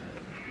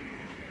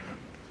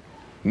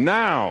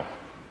 Now,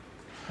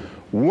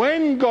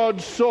 when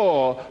God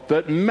saw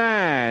that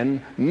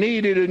man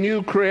needed a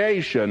new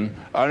creation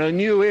and a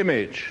new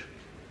image,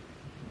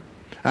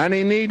 and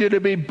he needed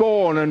to be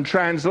born and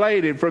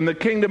translated from the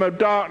kingdom of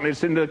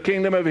darkness into the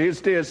kingdom of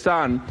his dear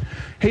Son,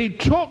 he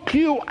took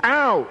you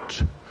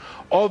out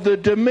of the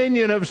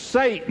dominion of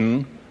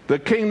Satan, the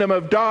kingdom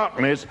of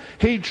darkness.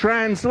 He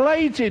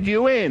translated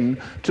you in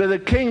to the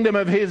kingdom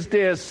of his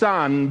dear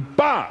Son,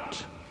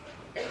 but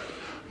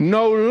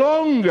no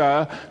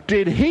longer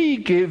did he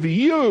give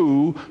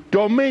you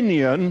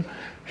dominion,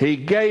 he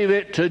gave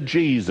it to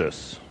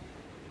Jesus.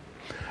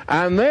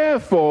 And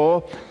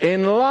therefore,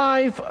 in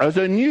life as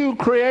a new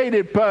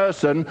created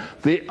person,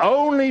 the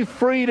only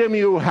freedom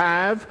you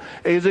have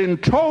is in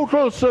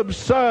total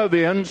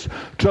subservience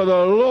to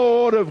the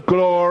Lord of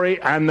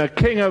glory and the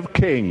King of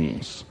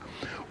Kings.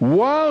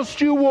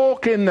 Whilst you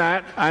walk in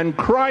that and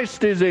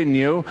Christ is in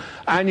you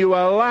and you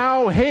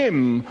allow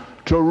him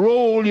to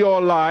rule your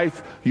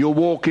life, you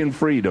walk in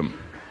freedom.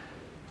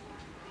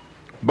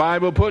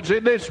 Bible puts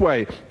it this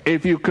way: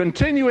 if you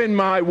continue in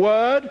my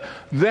word,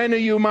 then are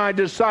you my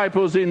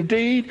disciples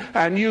indeed,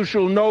 and you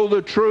shall know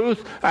the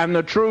truth, and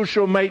the truth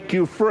shall make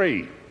you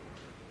free.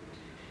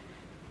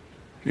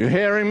 You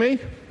hearing me?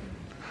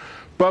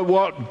 But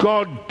what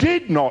God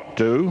did not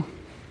do,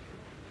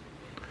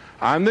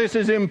 and this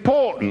is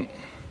important,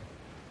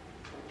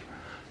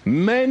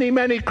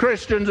 many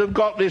Christians have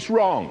got this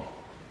wrong.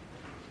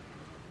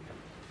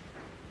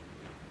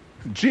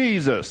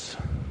 Jesus,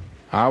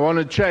 I want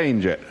to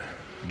change it.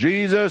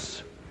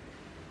 Jesus,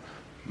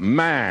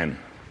 man.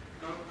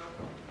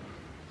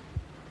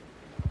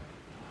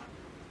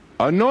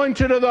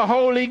 Anointed of the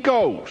Holy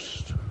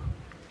Ghost.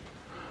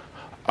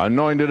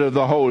 Anointed of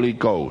the Holy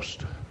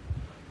Ghost.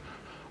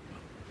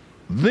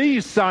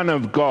 The Son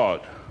of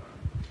God.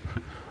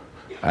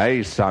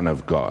 A Son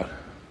of God.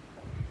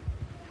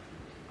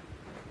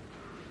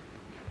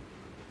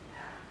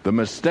 The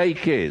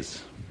mistake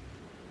is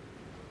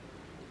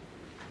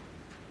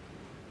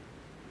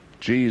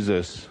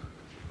Jesus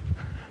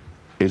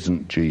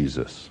isn't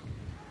Jesus.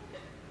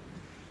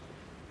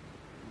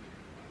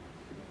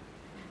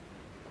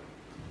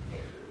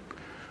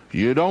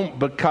 You don't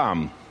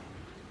become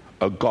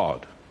a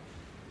God.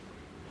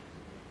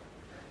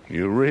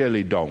 You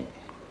really don't.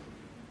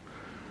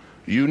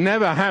 You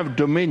never have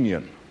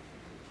dominion.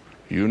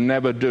 You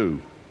never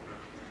do.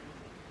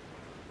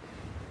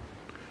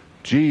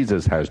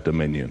 Jesus has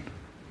dominion.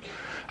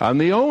 And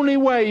the only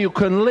way you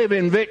can live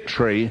in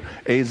victory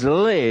is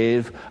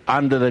live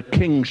under the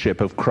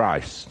kingship of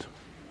Christ.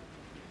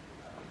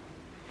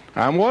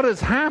 And what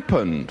has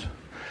happened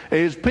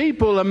is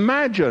people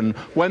imagine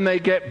when they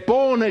get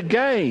born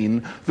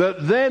again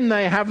that then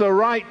they have the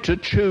right to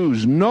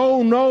choose.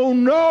 No, no,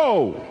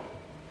 no.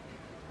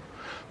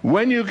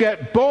 When you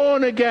get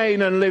born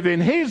again and live in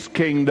his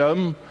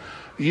kingdom,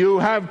 you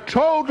have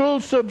total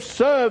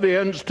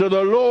subservience to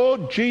the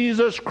Lord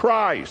Jesus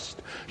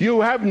Christ.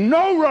 You have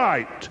no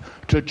right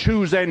to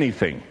choose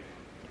anything.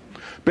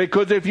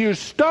 Because if you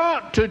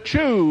start to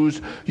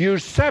choose, you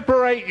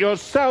separate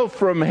yourself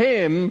from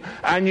him,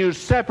 and you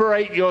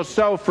separate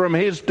yourself from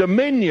his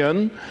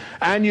dominion,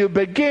 and you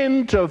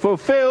begin to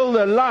fulfill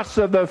the lusts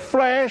of the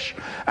flesh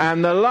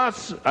and the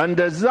lusts and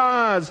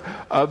desires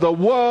of the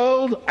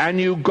world,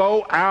 and you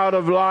go out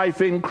of life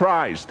in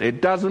Christ.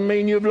 It doesn't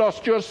mean you've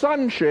lost your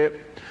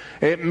sonship.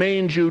 It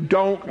means you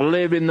don't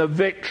live in the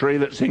victory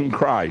that's in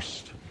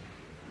Christ.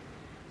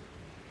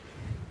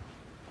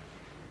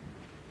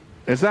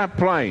 Is that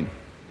plain?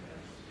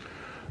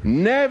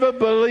 Never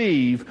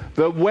believe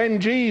that when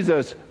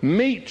Jesus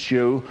meets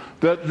you,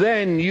 that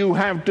then you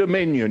have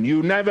dominion.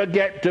 You never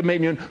get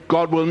dominion.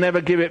 God will never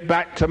give it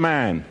back to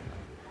man.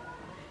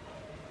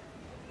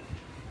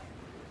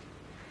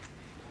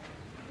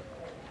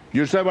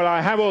 You say, well,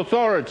 I have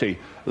authority.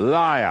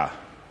 Liar.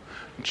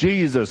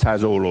 Jesus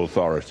has all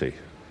authority.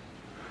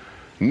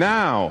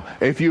 Now,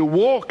 if you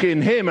walk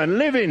in him and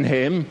live in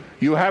him,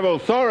 you have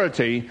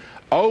authority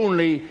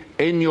only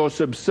in your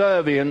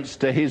subservience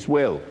to his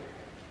will.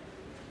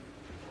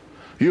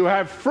 You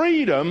have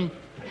freedom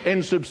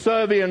in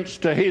subservience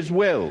to his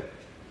will.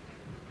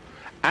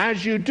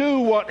 As you do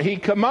what he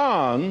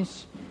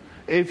commands,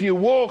 if you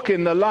walk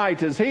in the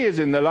light as he is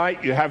in the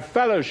light, you have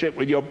fellowship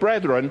with your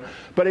brethren,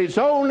 but it's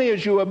only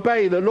as you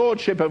obey the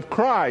lordship of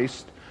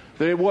Christ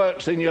that it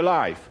works in your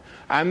life.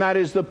 And that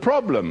is the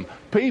problem.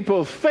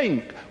 People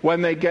think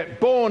when they get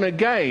born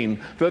again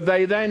that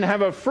they then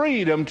have a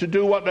freedom to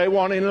do what they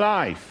want in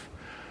life.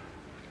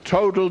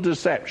 Total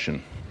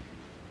deception.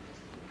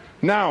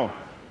 Now,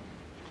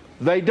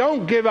 they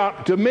don't give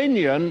up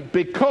dominion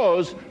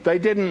because they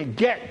didn't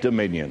get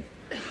dominion.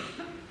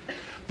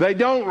 They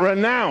don't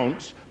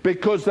renounce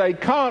because they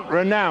can't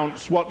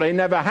renounce what they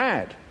never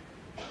had.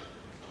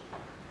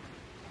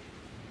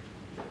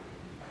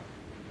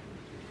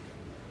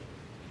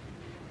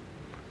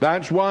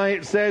 That's why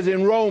it says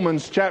in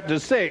Romans chapter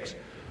 6,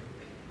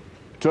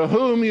 to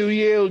whom you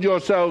yield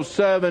yourselves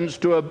servants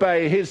to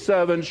obey, his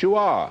servants you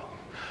are.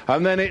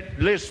 And then it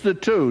lists the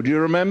two. Do you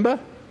remember?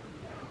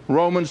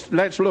 Romans,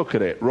 let's look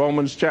at it.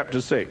 Romans chapter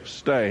 6.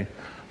 Stay.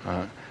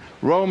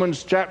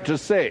 Romans chapter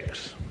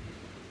 6.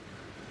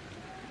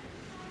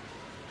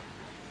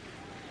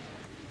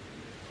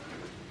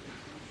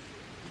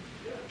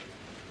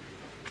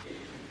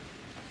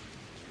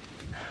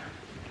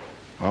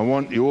 I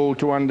want you all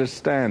to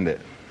understand it.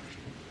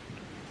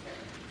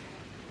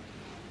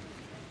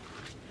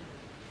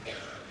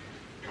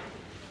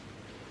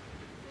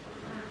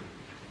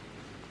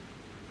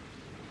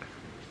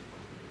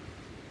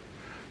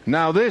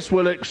 Now this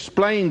will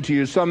explain to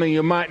you something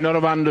you might not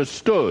have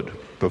understood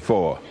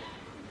before.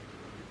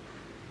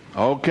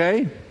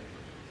 Okay?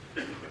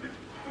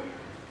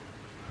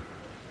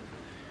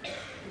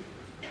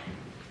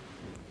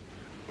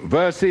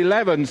 Verse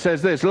 11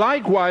 says this,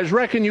 likewise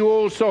reckon you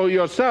also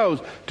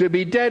yourselves to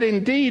be dead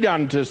indeed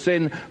unto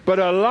sin, but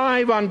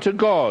alive unto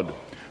God,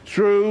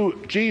 through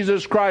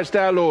Jesus Christ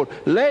our Lord.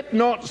 Let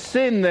not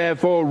sin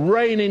therefore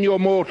reign in your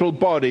mortal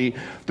body,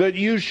 that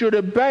you should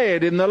obey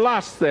it in the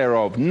lust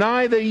thereof.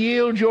 Neither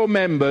yield your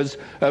members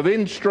of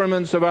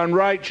instruments of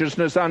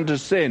unrighteousness unto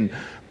sin,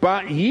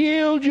 but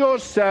yield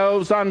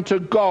yourselves unto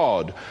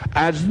God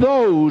as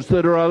those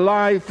that are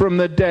alive from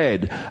the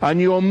dead, and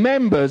your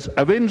members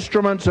of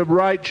instruments of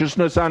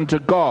righteousness unto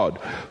God.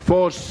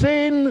 For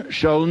sin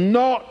shall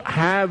not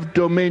have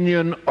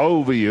dominion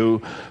over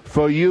you,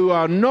 for you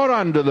are not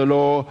under the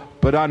law,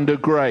 but under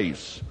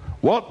grace.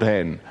 What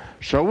then?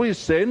 Shall we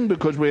sin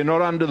because we are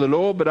not under the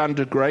law, but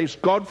under grace?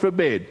 God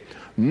forbid.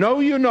 Know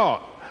you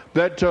not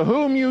that to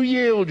whom you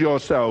yield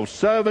yourselves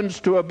servants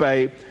to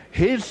obey,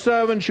 his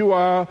servants you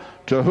are,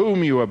 to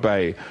whom you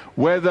obey,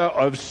 whether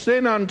of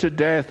sin unto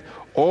death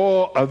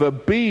or of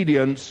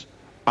obedience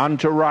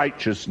unto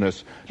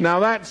righteousness. Now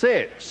that's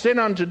it. Sin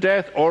unto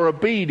death or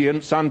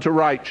obedience unto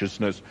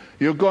righteousness.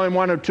 You're going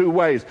one of two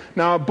ways.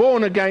 Now a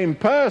born-again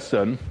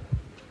person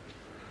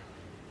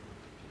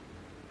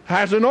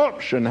has an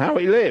option how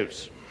he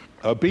lives.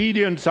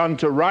 Obedience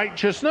unto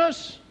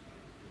righteousness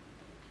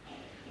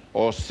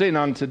or sin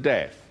unto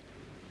death.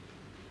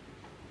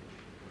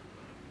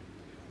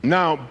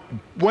 Now,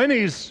 when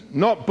he's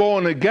not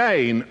born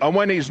again and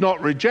when he's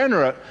not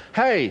regenerate,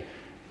 hey,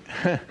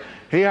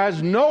 he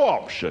has no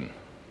option.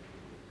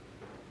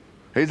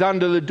 He's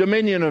under the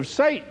dominion of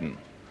Satan.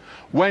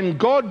 When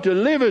God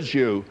delivers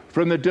you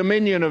from the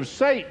dominion of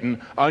Satan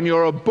and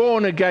you're a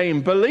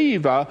born-again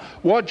believer,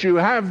 what you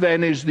have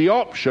then is the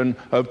option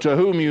of to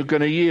whom you're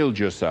going to yield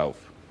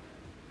yourself.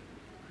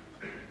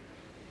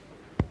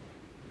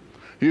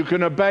 You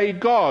can obey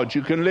God,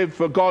 you can live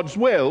for God's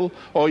will,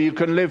 or you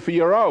can live for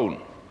your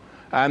own.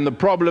 And the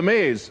problem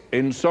is,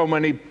 in so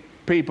many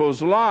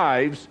people's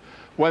lives,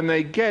 when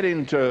they get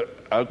into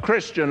a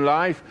Christian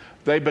life,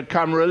 they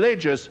become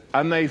religious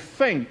and they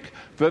think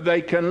that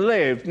they can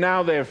live.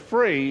 Now they're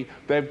free,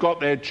 they've got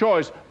their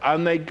choice,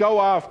 and they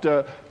go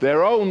after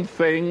their own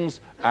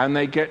things and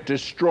they get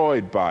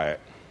destroyed by it.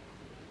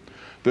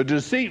 The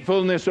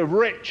deceitfulness of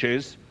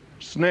riches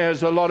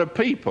snares a lot of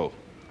people.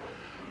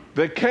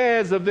 The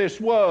cares of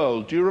this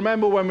world. Do you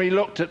remember when we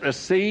looked at the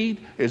seed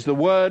is the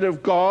word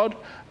of God,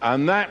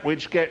 and that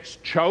which gets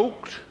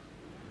choked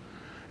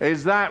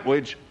is that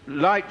which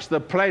likes the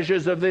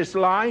pleasures of this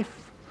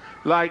life,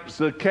 likes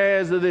the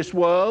cares of this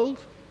world.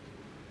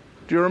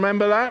 Do you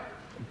remember that?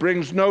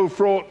 Brings no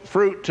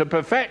fruit to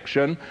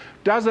perfection.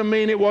 Doesn't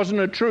mean it wasn't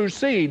a true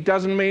seed.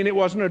 Doesn't mean it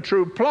wasn't a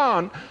true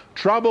plant.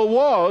 Trouble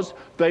was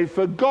they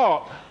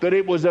forgot that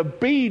it was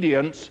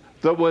obedience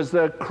that was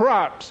the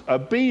crux.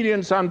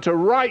 Obedience unto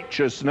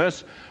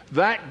righteousness.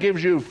 That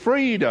gives you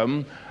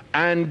freedom.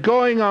 And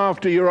going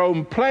after your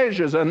own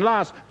pleasures and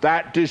lusts,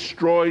 that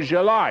destroys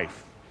your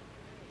life.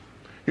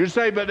 You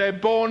say, but they're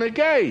born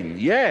again.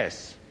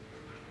 Yes.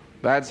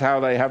 That's how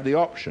they have the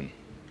option.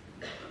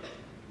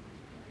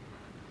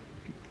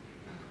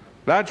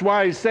 That's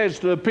why he says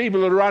to the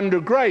people that are under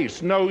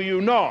grace, know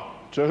you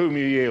not to whom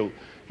you yield.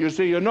 You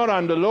see, you're not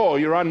under law,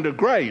 you're under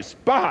grace.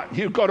 But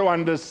you've got to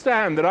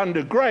understand that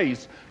under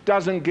grace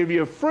doesn't give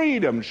you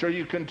freedom. Shall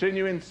you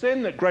continue in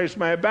sin that grace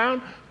may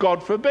abound?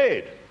 God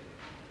forbid.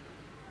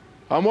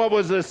 And what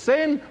was the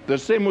sin? The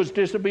sin was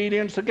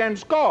disobedience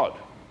against God.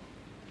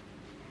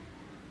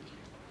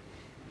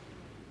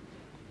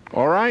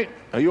 All right?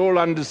 Are you all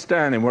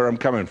understanding where I'm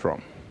coming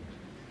from?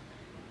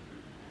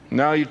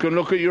 Now you can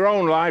look at your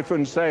own life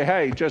and say,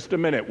 hey, just a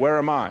minute, where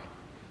am I?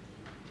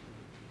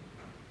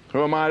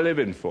 Who am I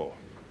living for?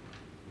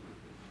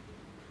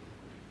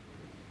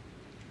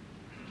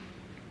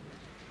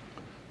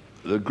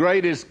 The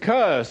greatest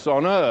curse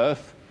on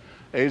earth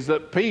is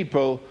that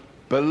people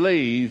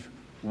believe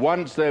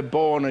once they're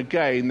born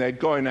again, they're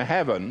going to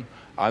heaven,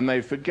 and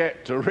they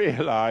forget to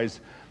realize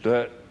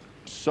that,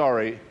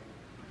 sorry,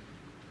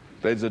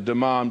 there's a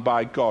demand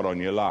by God on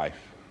your life.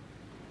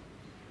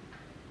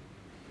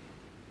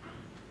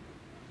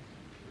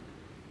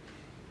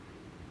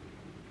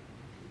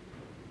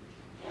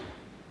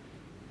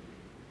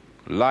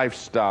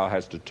 Lifestyle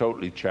has to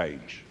totally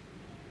change.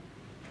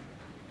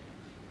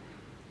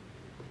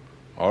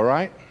 All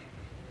right?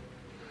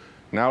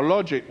 Now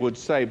logic would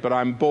say, but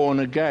I'm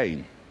born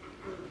again.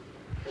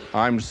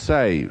 I'm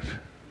saved.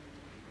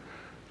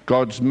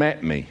 God's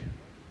met me.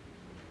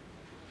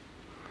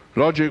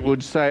 Logic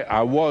would say,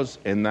 I was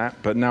in that,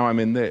 but now I'm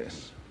in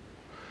this.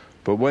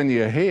 But when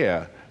you're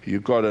here,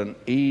 you've got an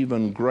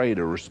even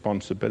greater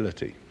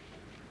responsibility.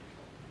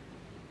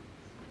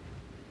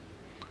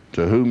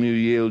 To whom you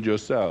yield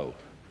yourself.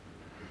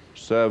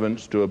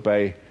 Servants to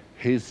obey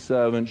his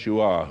servants you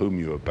are, whom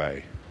you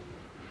obey.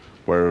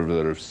 Wherever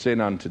there is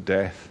sin unto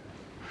death.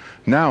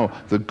 Now,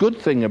 the good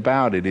thing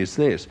about it is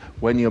this.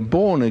 When you're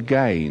born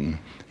again,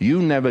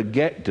 you never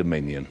get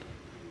dominion.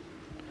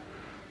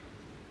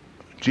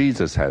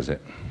 Jesus has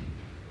it.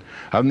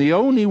 And the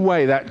only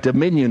way that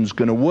dominion's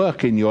going to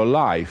work in your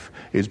life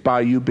is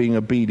by you being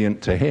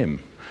obedient to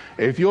him.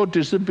 If you're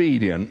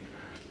disobedient,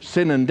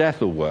 sin and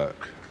death will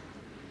work.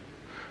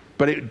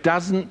 But it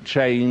doesn't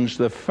change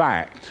the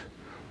fact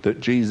that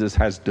Jesus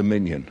has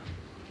dominion.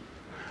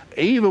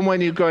 Even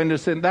when you go into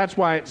sin, that's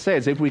why it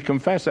says, if we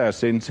confess our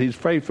sins, he's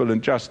faithful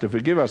and just to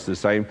forgive us the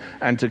same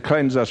and to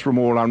cleanse us from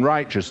all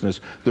unrighteousness.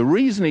 The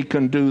reason he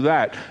can do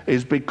that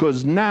is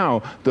because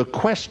now the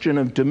question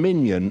of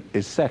dominion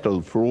is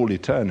settled for all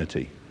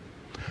eternity.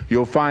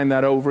 You'll find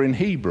that over in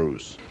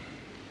Hebrews.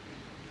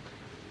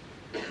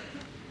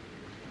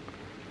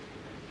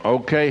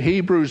 Okay,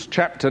 Hebrews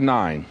chapter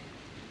 9.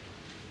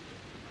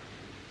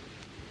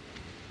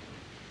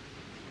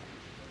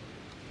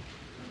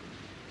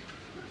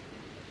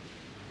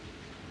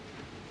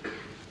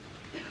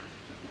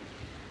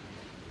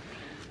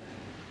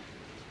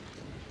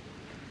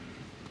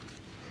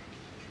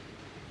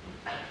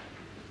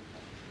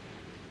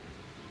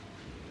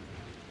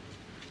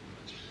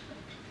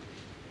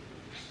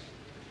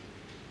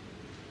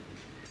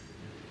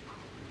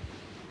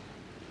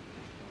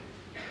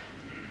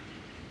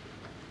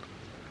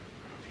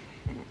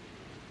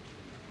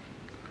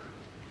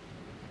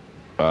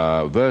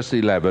 Verse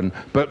 11,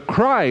 but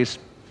Christ,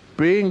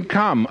 being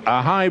come a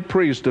high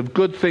priest of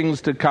good things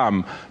to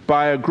come,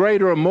 by a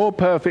greater and more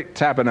perfect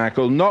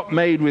tabernacle, not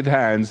made with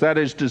hands, that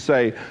is to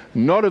say,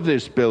 not of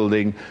this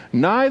building,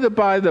 neither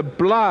by the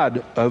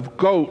blood of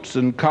goats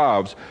and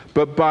calves,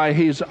 but by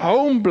his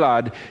own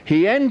blood,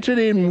 he entered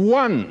in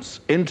once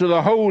into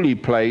the holy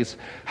place,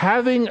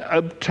 having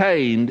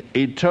obtained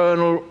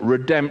eternal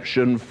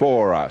redemption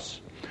for us.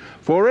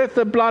 For if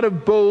the blood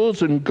of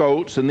bulls and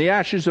goats and the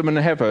ashes of an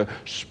heifer,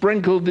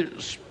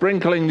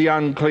 sprinkling the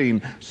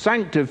unclean,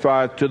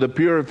 sanctifieth to the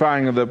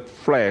purifying of the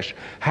flesh,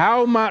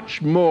 how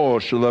much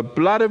more shall the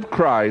blood of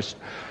Christ,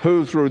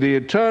 who through the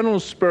eternal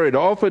Spirit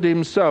offered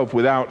himself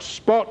without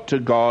spot to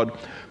God,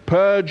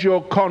 purge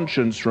your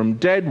conscience from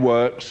dead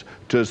works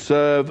to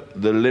serve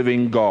the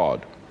living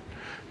God?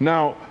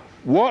 Now,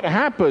 what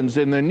happens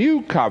in the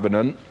new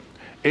covenant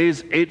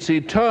is its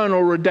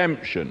eternal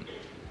redemption.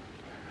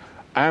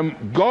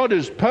 And God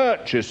has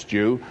purchased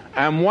you,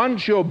 and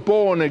once you're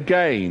born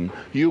again,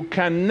 you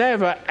can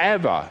never,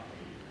 ever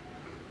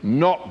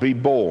not be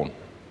born.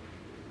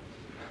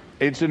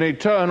 It's an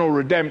eternal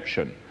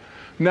redemption.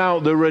 Now,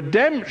 the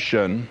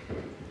redemption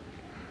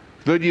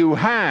that you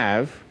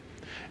have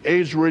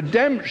is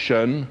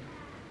redemption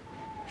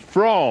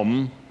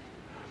from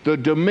the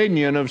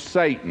dominion of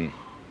Satan.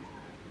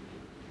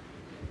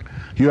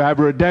 You have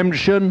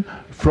redemption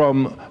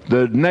from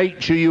the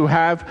nature you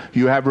have.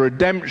 You have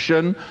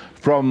redemption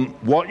from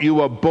what you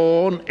were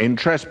born in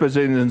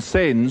trespassing and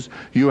sins.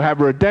 You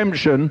have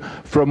redemption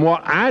from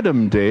what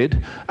Adam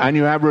did, and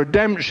you have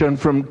redemption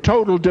from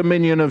total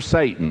dominion of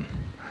Satan.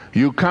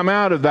 You come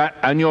out of that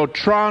and you're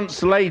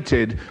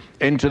translated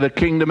into the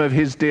kingdom of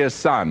his dear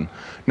Son.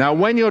 Now,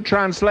 when you're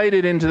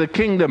translated into the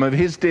kingdom of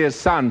his dear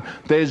Son,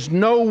 there's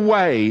no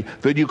way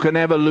that you can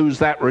ever lose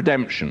that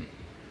redemption.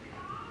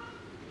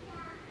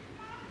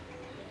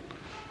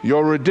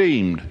 You're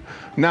redeemed.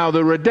 Now,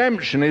 the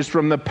redemption is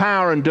from the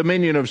power and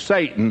dominion of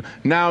Satan.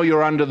 Now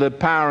you're under the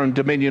power and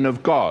dominion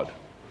of God.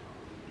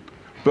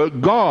 But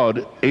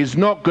God is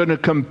not going to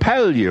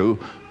compel you.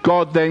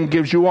 God then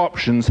gives you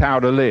options how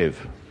to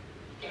live.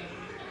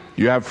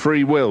 You have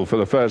free will for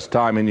the first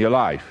time in your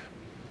life.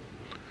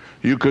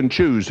 You can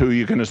choose who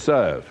you're going to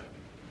serve.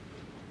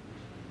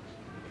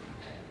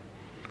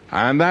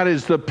 And that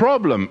is the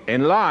problem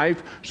in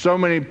life. So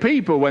many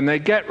people, when they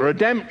get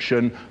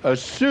redemption,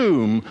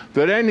 assume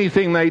that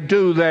anything they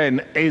do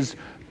then is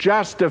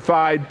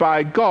justified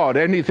by God.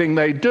 Anything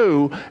they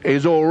do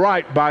is all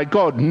right by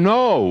God.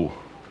 No.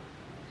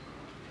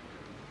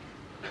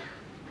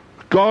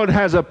 God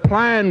has a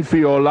plan for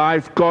your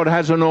life. God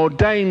has an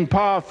ordained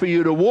path for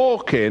you to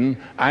walk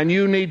in, and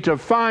you need to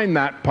find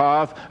that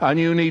path, and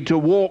you need to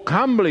walk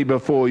humbly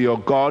before your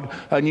God,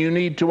 and you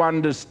need to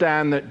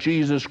understand that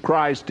Jesus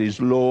Christ is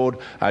Lord,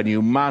 and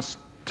you must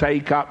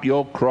take up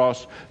your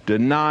cross,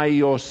 deny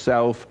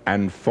yourself,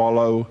 and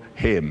follow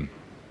him.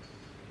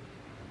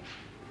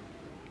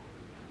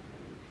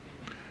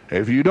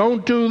 If you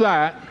don't do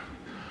that,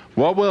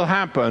 what will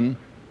happen?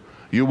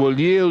 You will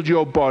yield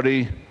your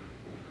body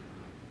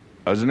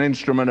as an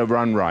instrument of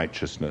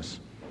unrighteousness,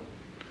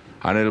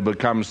 and it'll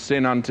become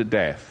sin unto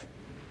death.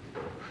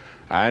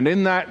 And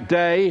in that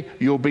day,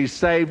 you'll be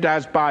saved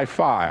as by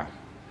fire.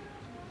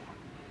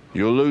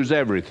 You'll lose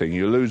everything.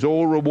 You'll lose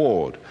all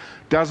reward.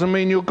 Doesn't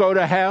mean you'll go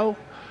to hell.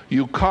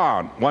 You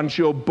can't. Once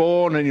you're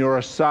born and you're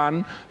a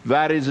son,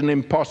 that is an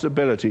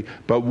impossibility.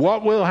 But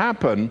what will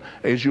happen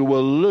is you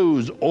will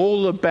lose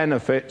all the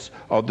benefits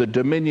of the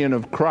dominion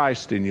of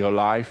Christ in your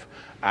life,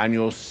 and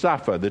you'll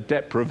suffer the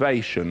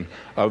deprivation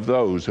of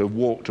those who have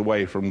walked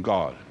away from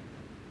God.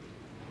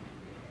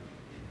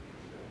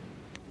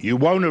 You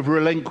won't have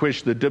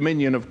relinquished the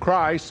dominion of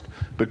Christ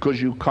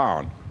because you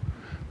can't.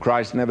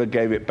 Christ never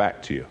gave it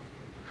back to you.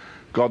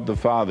 God the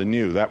Father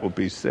knew that would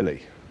be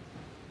silly.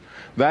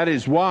 That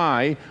is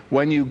why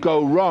when you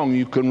go wrong,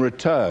 you can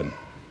return.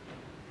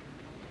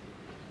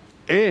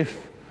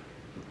 If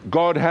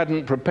God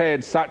hadn't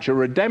prepared such a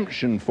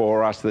redemption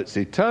for us that's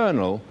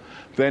eternal,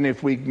 then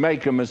if we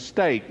make a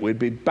mistake, we'd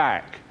be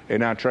back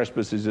in our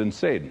trespasses and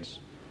sins.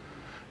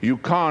 You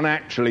can't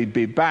actually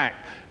be back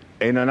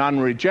in an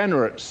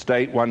unregenerate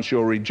state once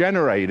you're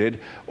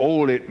regenerated.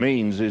 All it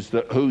means is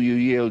that who you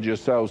yield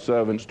yourselves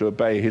servants to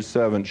obey, his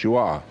servants you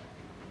are.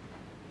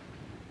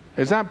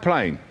 Is that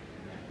plain?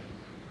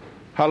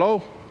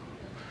 Hello?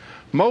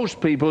 Most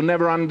people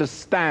never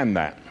understand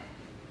that.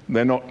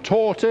 They're not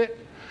taught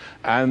it,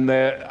 and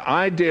their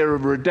idea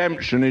of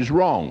redemption is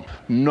wrong.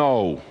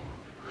 No.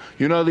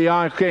 You know, the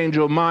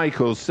Archangel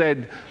Michael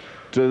said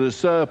to the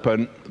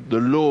serpent, "The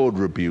Lord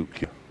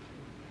rebuke you."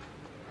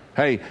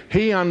 Hey,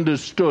 he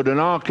understood, an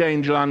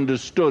archangel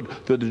understood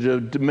that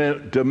the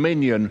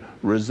dominion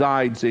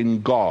resides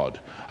in God.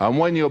 And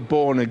when you're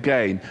born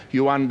again,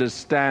 you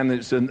understand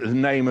it's in the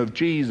name of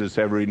Jesus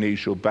every knee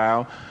shall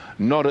bow,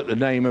 not at the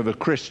name of a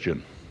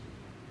Christian.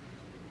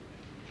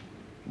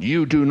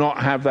 You do not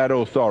have that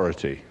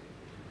authority.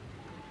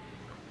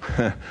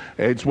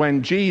 It's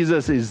when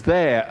Jesus is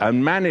there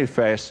and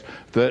manifests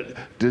that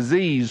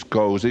disease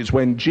goes. It's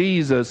when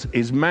Jesus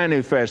is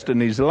manifest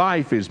and his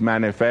life is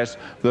manifest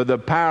that the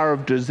power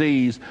of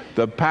disease,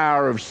 the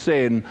power of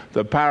sin,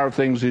 the power of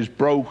things is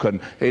broken.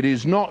 It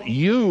is not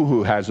you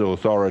who has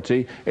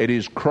authority, it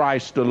is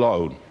Christ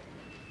alone.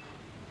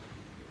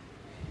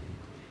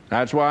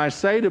 That's why I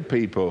say to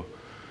people,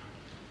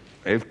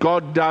 if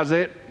God does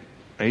it,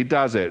 he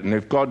does it. And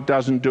if God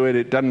doesn't do it,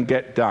 it doesn't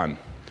get done.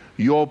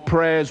 Your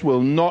prayers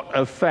will not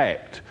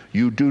affect.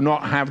 You do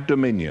not have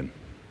dominion.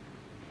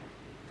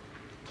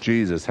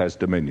 Jesus has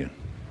dominion.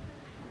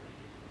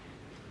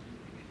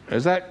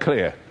 Is that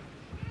clear?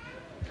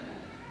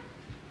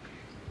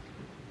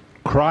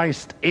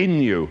 Christ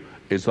in you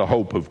is the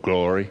hope of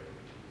glory.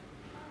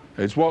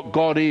 It's what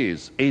God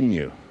is in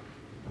you.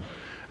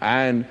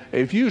 And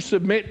if you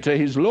submit to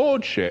his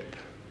lordship,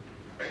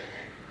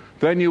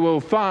 then you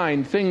will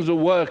find things will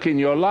work in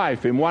your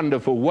life in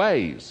wonderful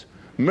ways.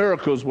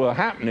 Miracles will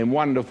happen in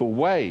wonderful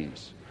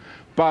ways.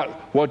 But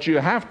what you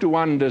have to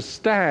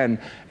understand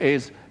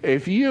is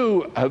if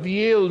you have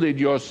yielded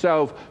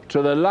yourself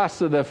to the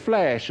lust of the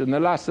flesh and the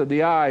lust of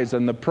the eyes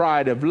and the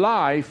pride of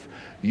life,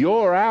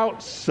 you're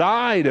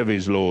outside of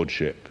his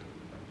lordship.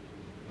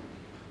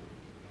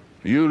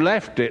 You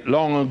left it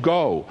long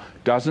ago.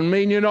 Doesn't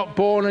mean you're not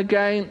born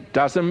again.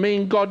 Doesn't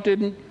mean God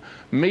didn't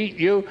meet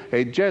you.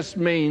 It just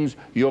means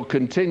you're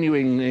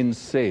continuing in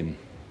sin.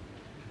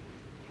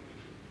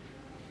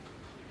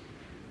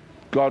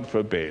 God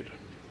forbid.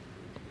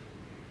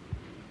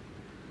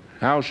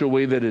 How shall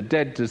we that are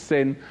dead to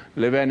sin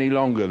live any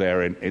longer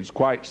therein? It's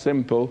quite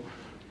simple.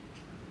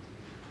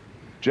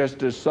 Just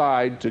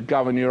decide to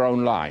govern your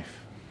own life.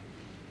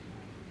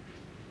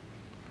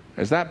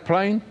 Is that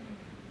plain?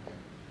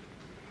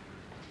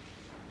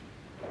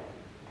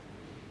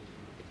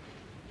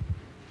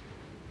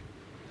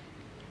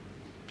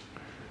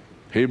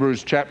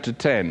 Hebrews chapter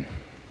 10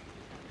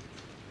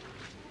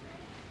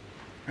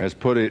 has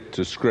put it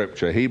to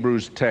Scripture.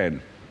 Hebrews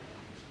 10,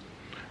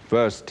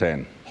 verse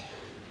 10.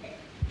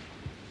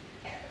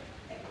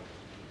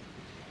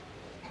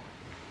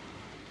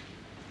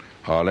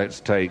 Oh, let's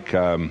take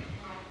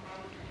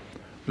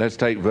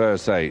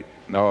verse 8.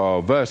 Oh,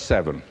 verse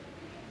 7.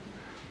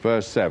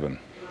 Verse 7.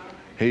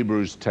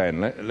 Hebrews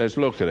 10. Let's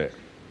look at it.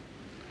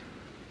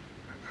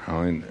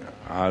 I mean,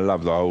 I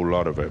love the whole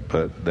lot of it,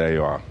 but there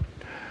you are.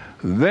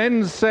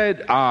 Then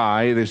said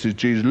I, this is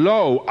Jesus,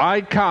 Lo,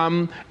 I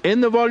come,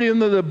 in the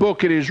volume of the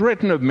book it is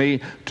written of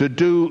me, to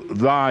do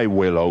thy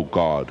will, O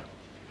God.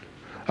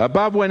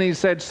 Above when he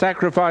said,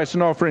 Sacrifice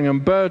and offering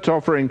and burnt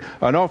offering,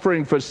 an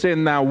offering for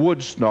sin thou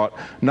wouldst not,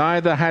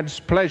 neither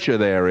hadst pleasure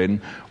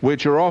therein,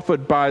 which are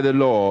offered by the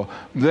law.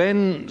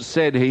 Then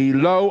said he,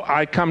 Lo,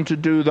 I come to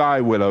do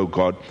thy will, O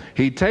God.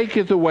 He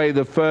taketh away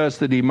the first,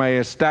 that he may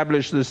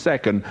establish the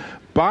second,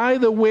 by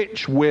the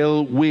which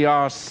will we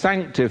are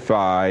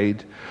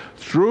sanctified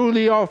through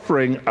the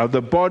offering of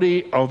the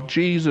body of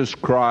Jesus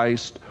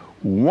Christ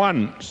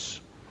once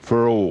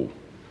for all.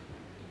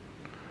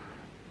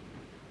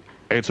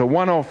 It's a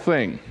one-off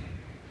thing.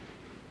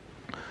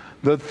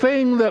 The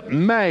thing that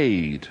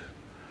made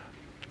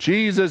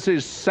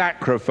Jesus'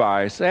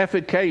 sacrifice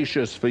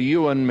efficacious for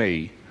you and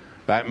me,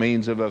 that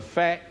means of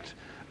effect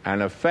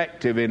and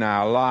effective in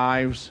our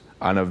lives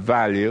and of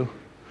value,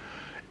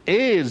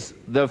 is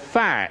the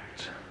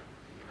fact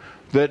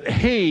that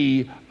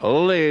he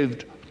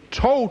lived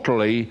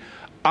totally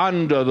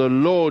under the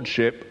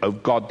lordship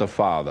of God the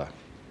Father.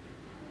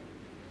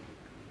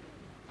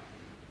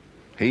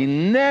 He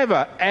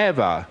never,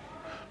 ever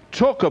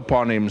took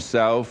upon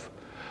himself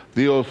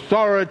the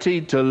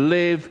authority to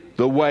live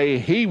the way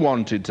he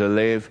wanted to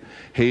live.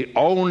 He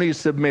only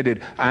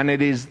submitted. And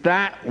it is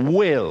that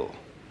will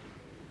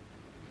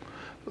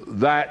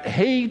that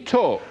he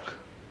took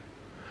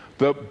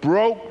that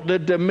broke the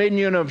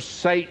dominion of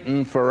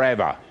Satan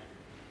forever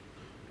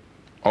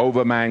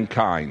over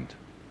mankind.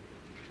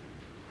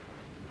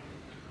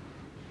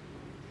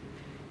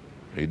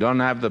 He doesn't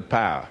have the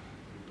power.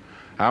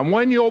 And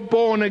when you're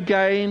born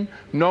again,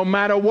 no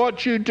matter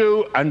what you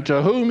do and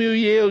to whom you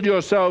yield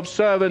yourselves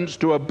servants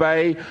to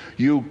obey,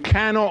 you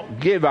cannot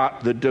give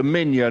up the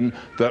dominion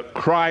that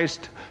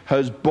Christ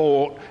has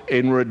bought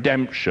in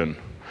redemption.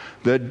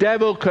 The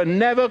devil can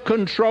never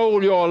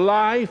control your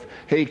life.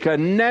 He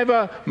can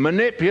never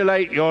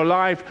manipulate your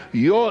life.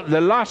 The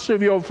lust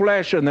of your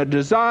flesh and the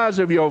desires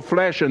of your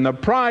flesh and the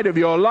pride of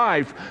your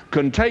life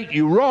can take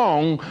you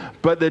wrong,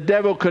 but the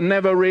devil can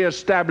never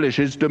reestablish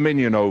his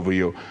dominion over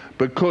you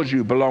because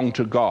you belong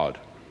to God.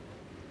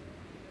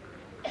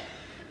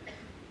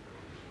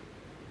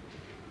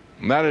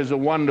 And that is a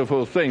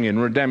wonderful thing in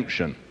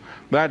redemption.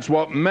 That's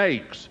what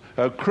makes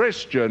a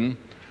Christian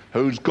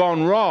who's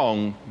gone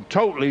wrong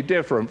totally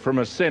different from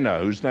a sinner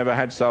who's never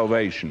had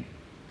salvation.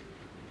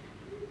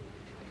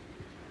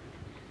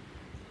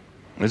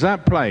 Is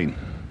that plain?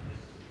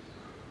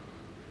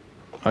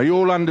 Are you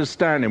all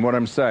understanding what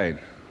I'm saying?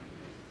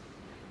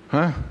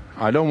 Huh?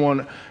 I don't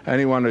want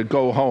anyone to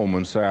go home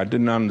and say, I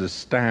didn't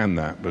understand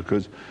that,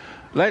 because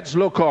let's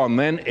look on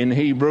then in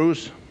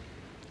Hebrews.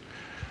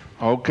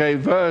 Okay,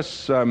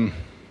 verse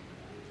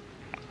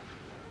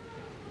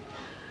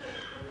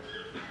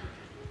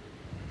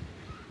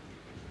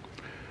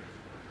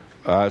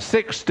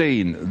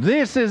 16.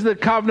 This is the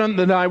covenant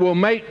that I will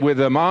make with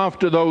them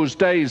after those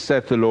days,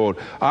 saith the Lord.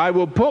 I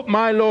will put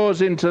my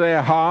laws into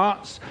their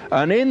hearts,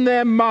 and in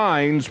their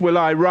minds will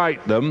I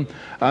write them,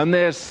 and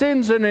their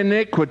sins and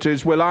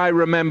iniquities will I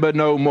remember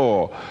no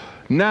more.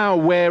 Now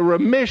where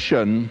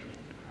remission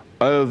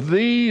of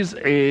these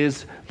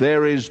is,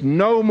 there is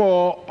no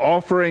more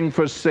offering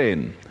for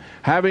sin.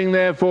 Having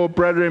therefore,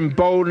 brethren,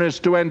 boldness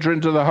to enter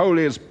into the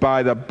holiest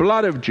by the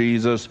blood of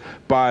Jesus,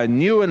 by a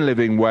new and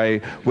living way,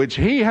 which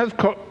he hath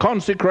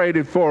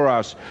consecrated for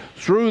us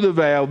through the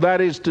veil, that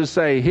is to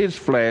say, his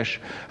flesh,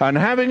 and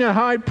having a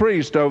high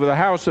priest over the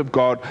house of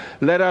God,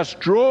 let us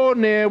draw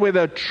near with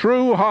a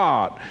true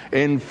heart,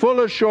 in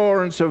full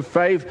assurance of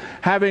faith,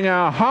 having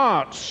our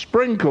hearts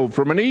sprinkled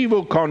from an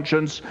evil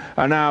conscience,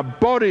 and our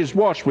bodies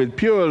washed with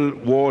pure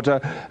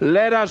water.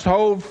 Let us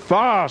hold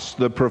fast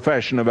the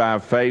profession of our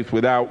faith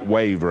without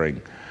wavering.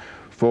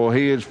 For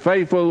he is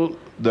faithful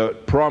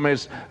that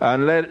promised,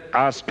 and let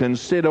us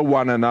consider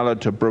one another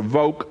to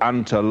provoke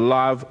unto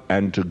love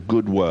and to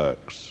good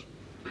works,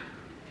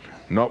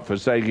 not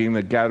forsaking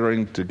the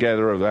gathering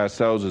together of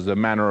ourselves as the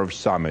manner of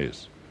some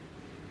is.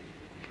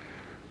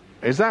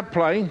 Is that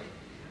plain?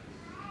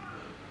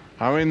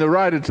 I mean, the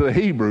writer to the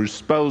Hebrews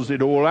spells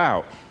it all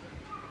out.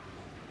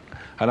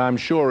 And I'm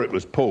sure it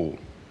was Paul.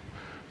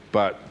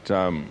 But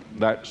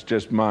that's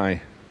just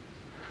my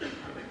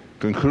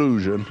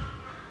conclusion.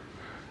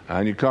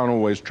 And you can't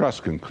always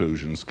trust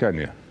conclusions, can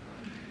you?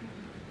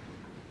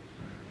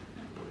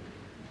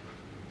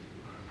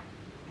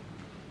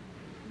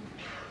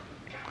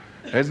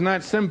 Isn't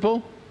that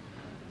simple?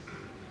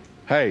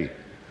 Hey,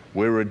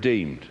 we're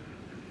redeemed.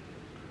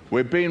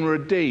 We're being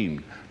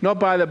redeemed, not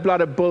by the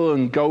blood of bull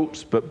and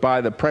goats, but by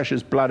the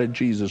precious blood of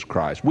Jesus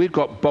Christ. We've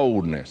got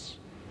boldness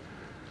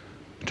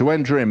to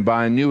enter in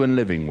by a new and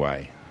living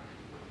way.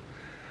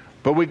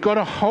 But we've got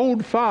to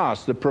hold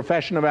fast the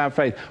profession of our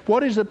faith.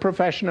 What is the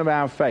profession of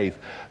our faith?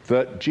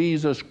 That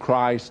Jesus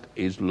Christ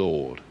is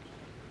Lord.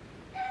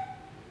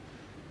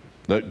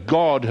 That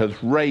God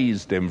hath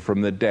raised him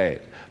from the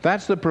dead.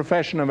 That's the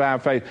profession of our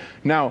faith.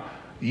 Now,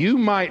 you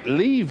might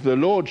leave the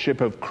lordship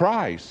of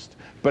Christ,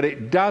 but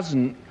it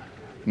doesn't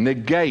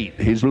negate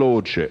his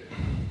lordship.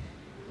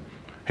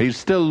 He's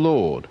still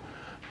Lord.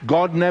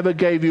 God never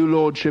gave you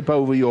lordship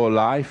over your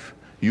life.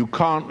 You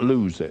can't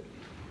lose it.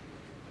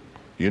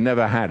 You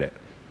never had it.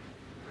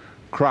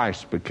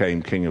 Christ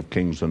became King of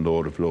Kings and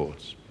Lord of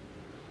Lords.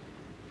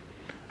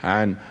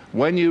 And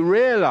when you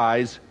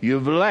realize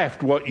you've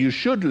left what you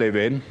should live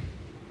in,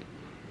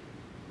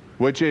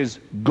 which is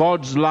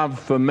God's love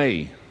for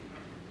me,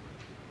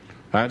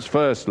 that's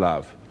first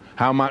love.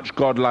 How much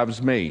God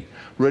loves me.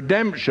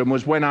 Redemption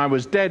was when I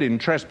was dead in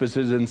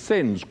trespasses and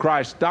sins.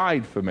 Christ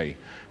died for me.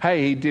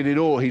 Hey, he did it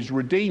all. He's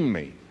redeemed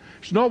me.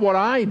 It's not what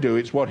I do,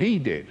 it's what he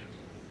did.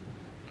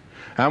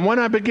 And when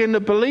I begin to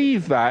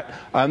believe that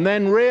and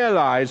then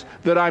realize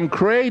that I'm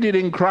created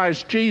in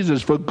Christ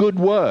Jesus for good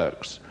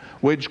works,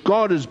 which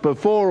God has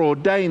before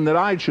ordained that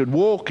I should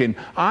walk in,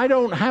 I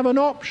don't have an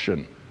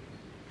option.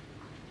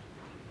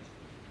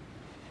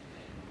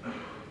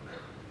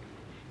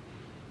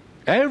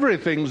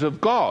 Everything's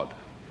of God.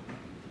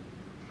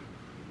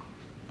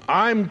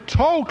 I'm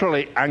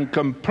totally and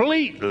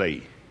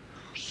completely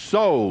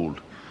sold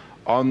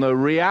on the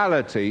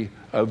reality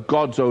of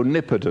God's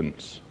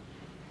omnipotence.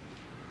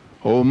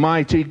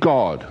 Almighty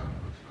God,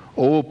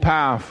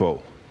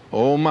 all-powerful,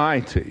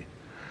 almighty.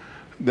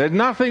 There's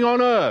nothing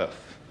on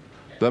earth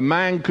that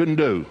man can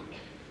do.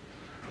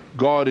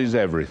 God is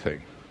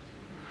everything.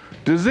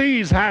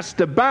 Disease has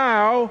to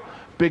bow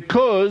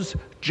because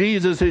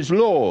Jesus is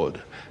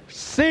Lord.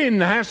 Sin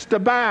has to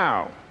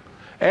bow.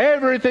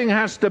 Everything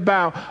has to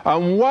bow.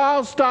 And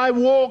whilst I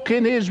walk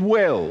in his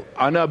will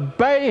and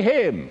obey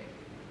him,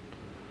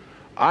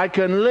 I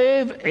can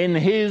live in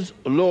his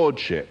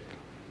lordship.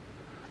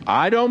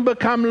 I don't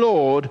become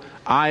Lord,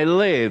 I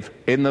live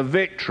in the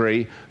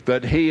victory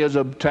that he has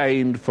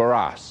obtained for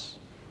us.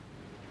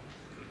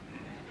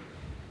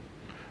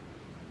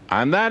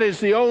 And that is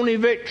the only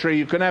victory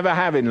you can ever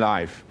have in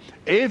life.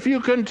 If you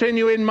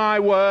continue in my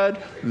word,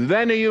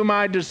 then are you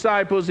my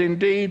disciples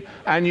indeed,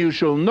 and you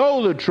shall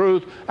know the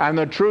truth, and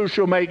the truth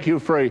shall make you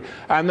free.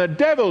 And the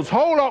devil's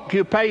whole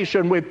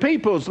occupation with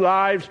people's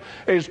lives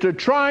is to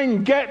try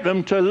and get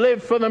them to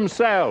live for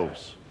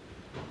themselves.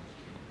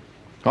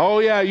 Oh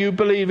yeah, you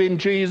believe in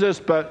Jesus,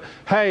 but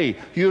hey,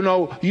 you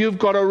know, you've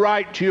got a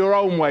right to your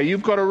own way.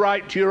 You've got a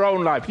right to your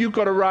own life. You've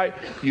got a right.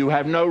 You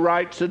have no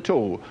rights at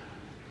all.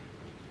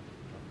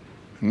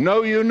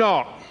 No, you're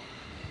not.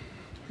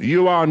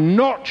 You are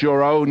not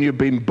your own. You've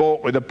been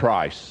bought with a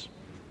price.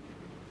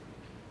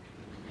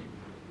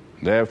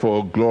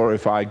 Therefore,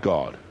 glorify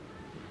God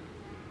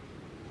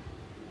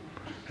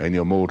in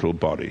your mortal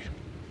body.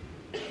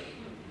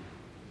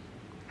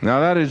 Now,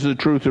 that is the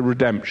truth of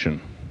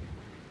redemption.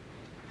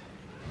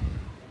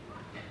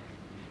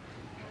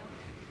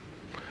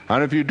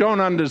 And if you don't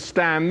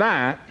understand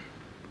that,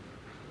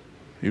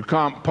 you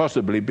can't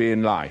possibly be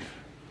in life.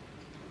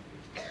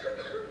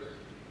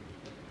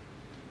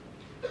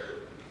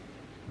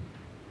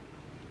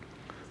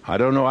 I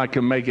don't know I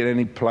can make it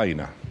any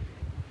plainer.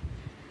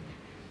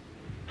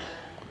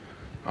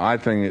 I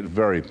think it's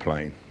very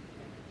plain.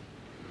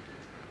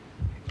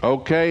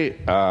 Okay,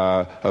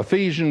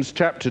 Ephesians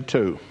chapter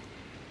 2.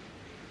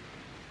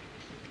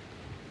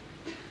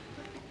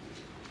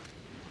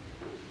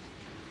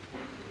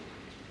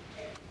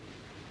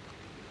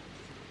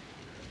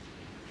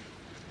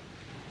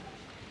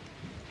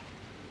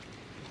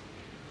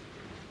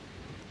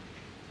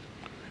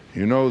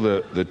 You know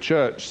that the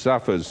church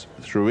suffers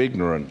through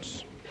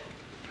ignorance.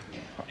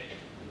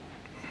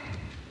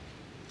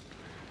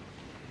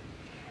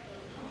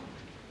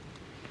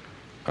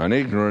 And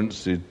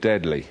ignorance is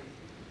deadly.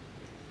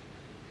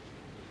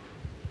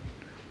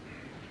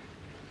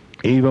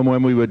 Even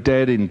when we were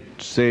dead in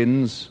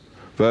sins,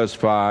 verse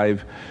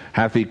 5,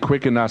 hath he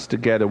quickened us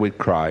together with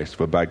Christ,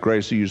 for by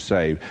grace are you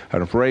saved,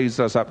 and hath raised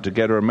us up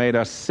together and made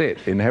us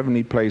sit in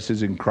heavenly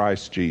places in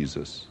Christ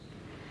Jesus.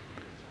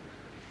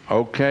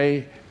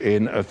 Okay,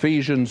 in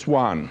Ephesians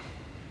 1,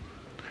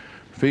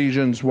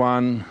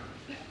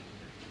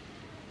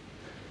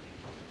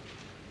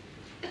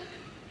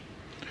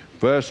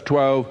 verse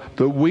 12,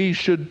 that we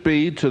should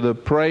be to the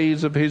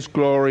praise of his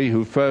glory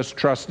who first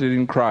trusted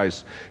in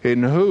Christ,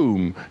 in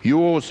whom you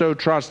also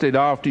trusted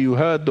after you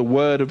heard the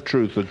word of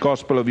truth, the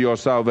gospel of your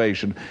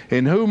salvation,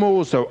 in whom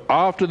also,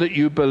 after that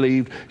you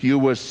believed, you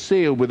were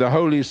sealed with the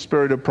Holy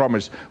Spirit of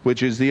promise,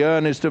 which is the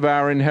earnest of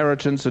our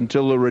inheritance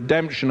until the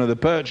redemption of the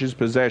purchased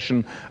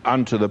possession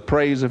unto the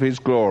praise of his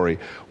glory.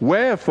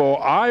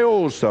 Wherefore I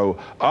also,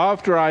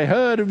 after I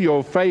heard of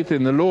your faith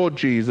in the Lord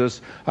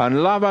Jesus,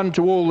 and love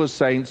unto all the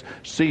saints,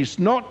 cease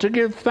not to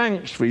give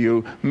thanks for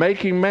you,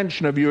 making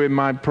mention of you in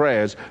my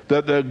prayers,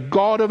 that the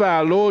God of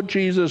our Lord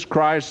Jesus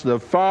Christ, the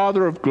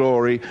Father of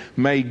glory,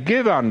 may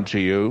give unto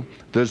you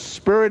the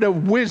spirit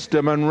of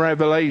wisdom and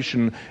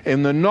revelation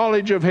in the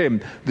knowledge of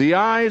him, the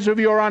eyes of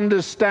your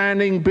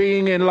understanding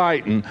being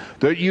enlightened,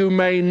 that you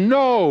may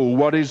know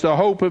what is the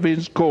hope of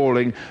his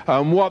calling,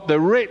 and what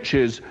the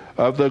riches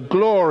of the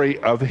glory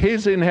of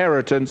his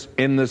inheritance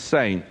in the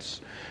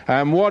saints,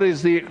 and what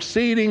is the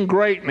exceeding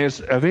greatness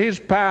of his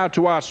power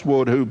to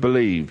usward who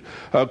believe,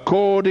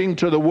 according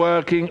to the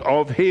working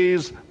of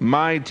his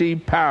mighty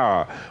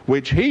power,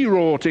 which he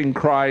wrought in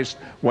Christ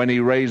when he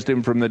raised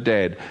him from the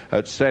dead,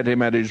 and set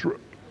him at his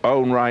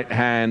own right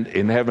hand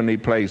in heavenly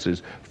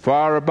places,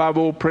 far above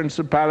all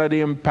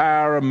principality and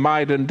power and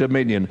might and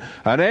dominion,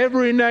 and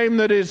every name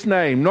that is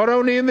named, not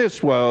only in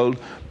this world,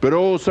 but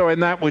also in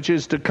that which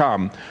is to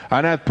come,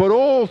 and hath put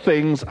all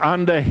things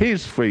under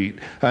his feet,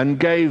 and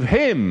gave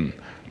him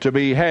to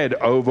be head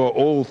over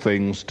all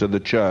things to the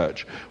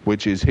church,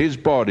 which is his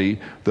body,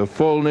 the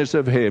fullness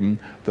of him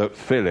that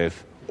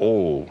filleth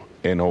all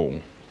in all.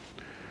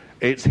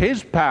 It's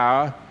his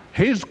power,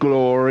 his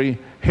glory,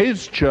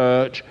 his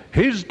church,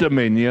 his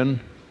dominion,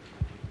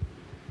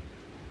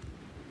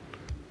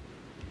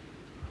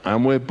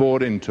 and we're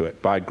brought into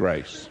it by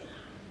grace.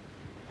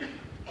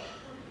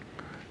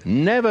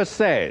 Never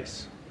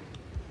says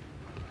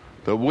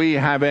that we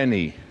have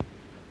any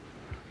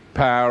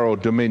power or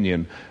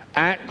dominion.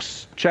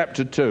 Acts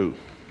chapter 2.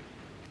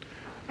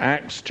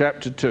 Acts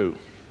chapter 2.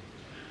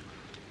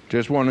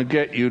 Just want to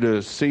get you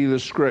to see the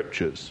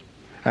scriptures.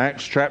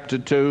 Acts chapter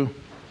 2.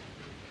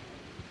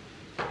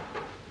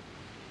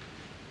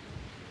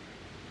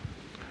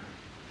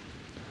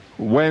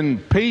 When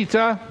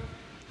Peter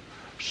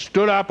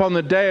stood up on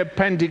the day of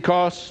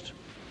Pentecost,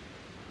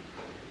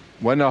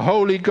 when the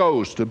Holy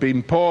Ghost had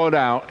been poured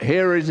out,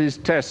 here is his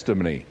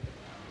testimony.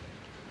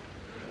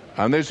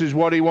 And this is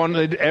what he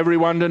wanted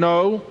everyone to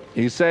know.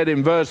 He said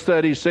in verse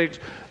 36,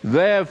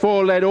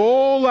 therefore let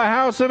all the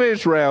house of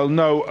Israel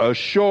know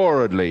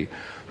assuredly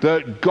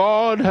that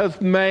God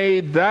hath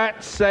made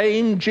that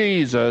same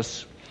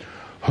Jesus,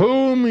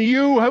 whom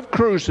you have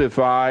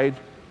crucified,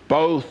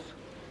 both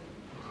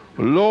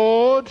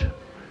Lord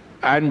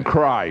and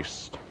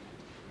Christ.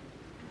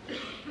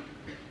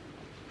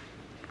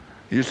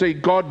 You see,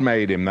 God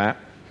made him that,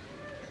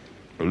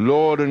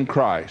 Lord and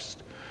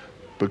Christ,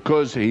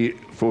 because he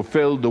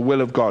fulfilled the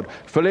will of God.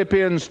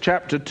 Philippians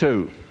chapter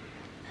 2.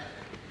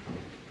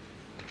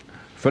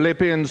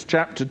 Philippians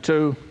chapter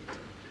 2.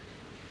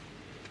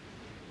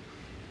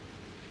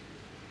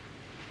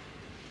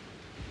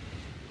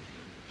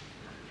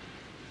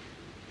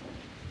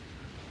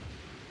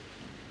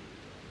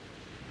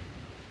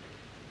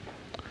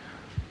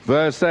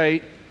 Verse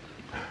 8,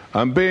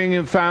 and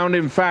being found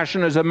in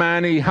fashion as a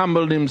man, he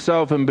humbled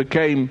himself and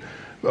became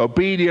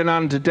obedient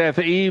unto death,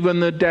 even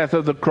the death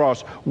of the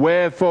cross.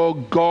 Wherefore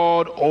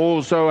God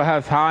also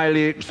hath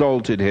highly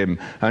exalted him,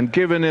 and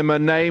given him a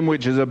name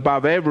which is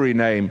above every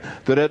name,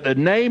 that at the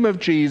name of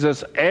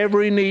Jesus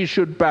every knee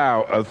should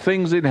bow, of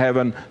things in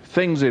heaven,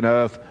 things in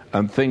earth,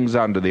 and things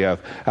under the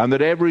earth, and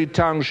that every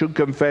tongue should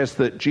confess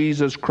that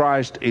Jesus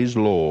Christ is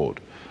Lord,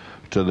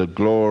 to the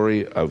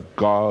glory of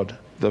God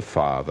the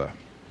Father.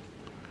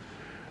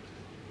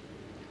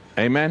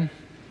 Amen?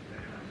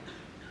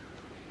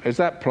 Is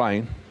that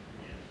plain?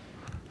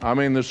 I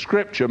mean, the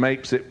scripture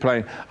makes it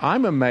plain.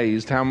 I'm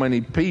amazed how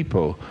many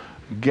people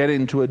get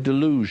into a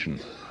delusion.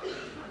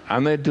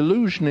 And their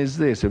delusion is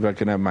this, if I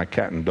can have my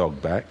cat and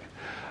dog back.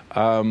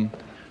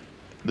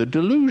 The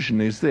delusion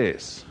is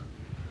this.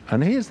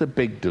 And here's the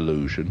big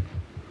delusion.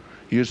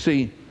 You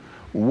see,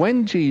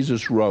 when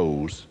Jesus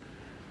rose,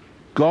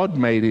 God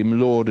made him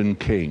Lord and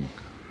King.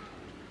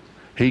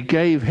 He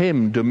gave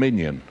him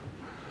dominion.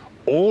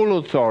 All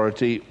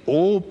authority,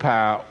 all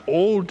power,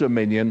 all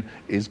dominion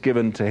is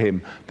given to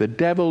him. The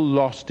devil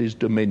lost his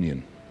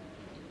dominion.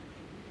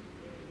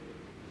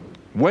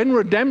 When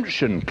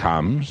redemption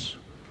comes,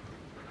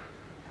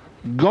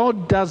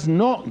 God does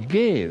not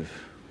give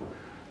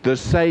the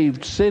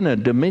saved sinner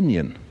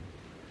dominion.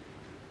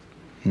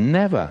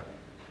 Never.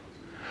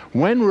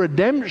 When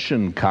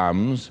redemption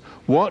comes,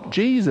 what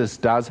Jesus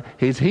does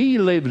is he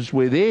lives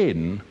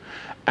within,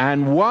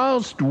 and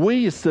whilst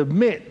we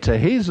submit to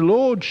his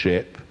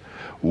lordship,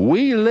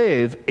 we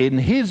live in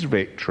his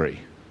victory.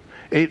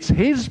 It's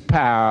his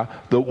power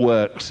that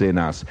works in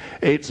us.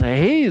 It's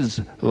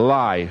his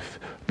life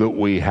that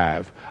we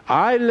have.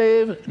 I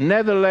live,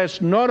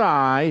 nevertheless not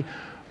I,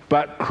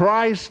 but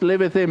Christ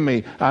liveth in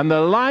me. And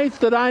the life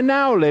that I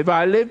now live,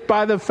 I live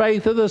by the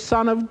faith of the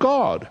Son of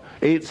God.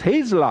 It's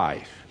his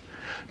life.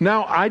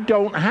 Now, I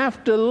don't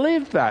have to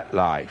live that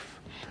life.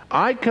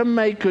 I can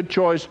make a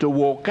choice to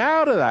walk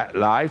out of that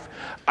life,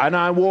 and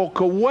I walk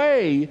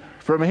away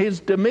from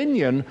his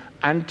dominion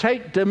and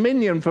take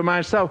dominion for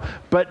myself.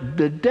 But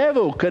the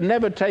devil can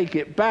never take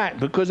it back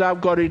because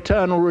I've got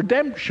eternal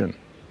redemption.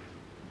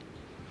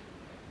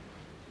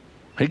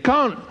 He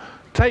can't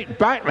take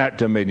back that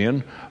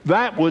dominion.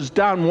 That was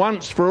done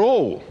once for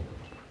all.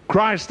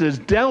 Christ has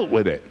dealt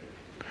with it.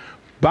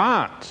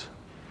 But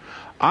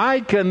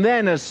I can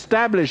then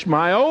establish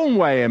my own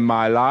way in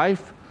my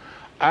life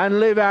and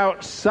live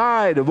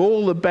outside of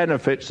all the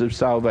benefits of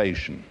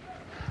salvation.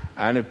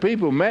 And if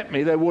people met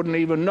me, they wouldn't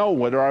even know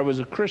whether I was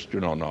a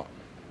Christian or not,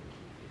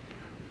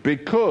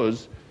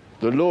 because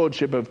the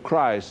lordship of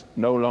Christ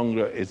no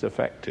longer is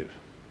effective.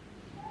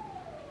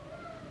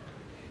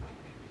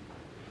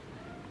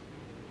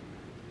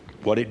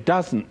 What it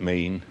doesn't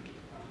mean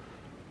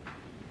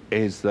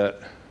is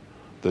that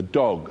the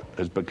dog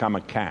has become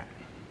a cat,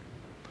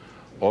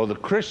 or the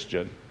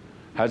Christian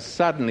has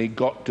suddenly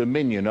got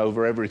dominion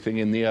over everything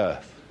in the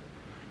earth.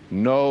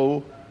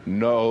 No,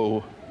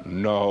 no,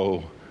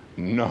 no,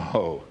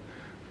 no.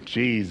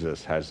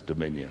 Jesus has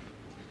dominion.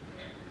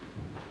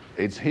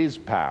 It's his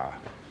power.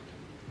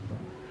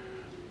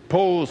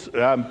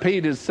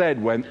 Peter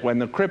said when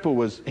the cripple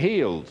was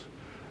healed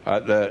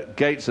at the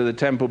gates of the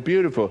temple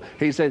beautiful,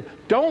 he said,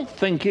 don't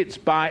think it's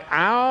by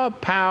our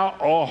power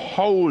or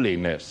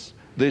holiness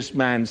this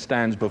man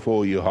stands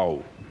before you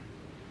whole.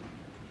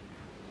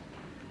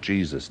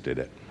 Jesus did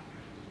it.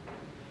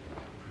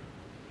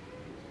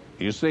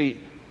 You see,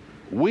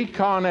 we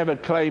can't ever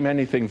claim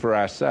anything for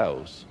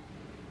ourselves.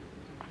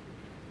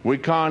 We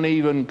can't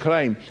even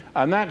claim.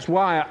 And that's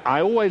why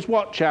I always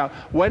watch out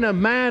when a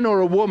man or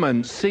a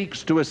woman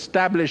seeks to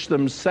establish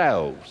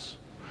themselves,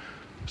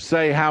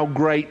 say how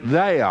great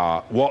they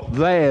are, what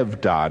they have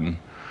done,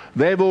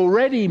 they've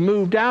already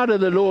moved out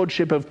of the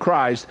lordship of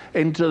Christ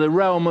into the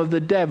realm of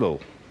the devil.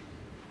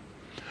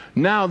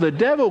 Now, the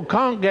devil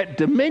can't get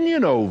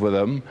dominion over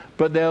them,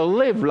 but they'll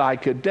live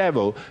like a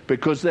devil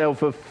because they'll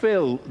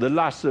fulfill the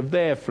lusts of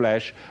their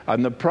flesh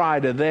and the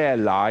pride of their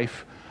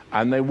life,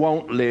 and they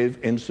won't live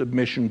in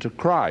submission to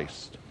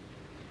Christ.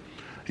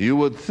 You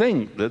would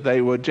think that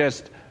they were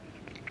just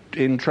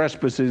in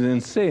trespasses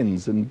and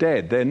sins and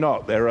dead. They're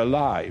not. They're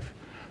alive.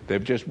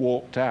 They've just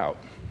walked out.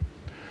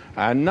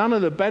 And none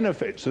of the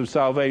benefits of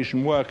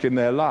salvation work in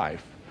their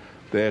life.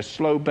 They're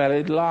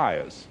slow-bellied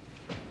liars.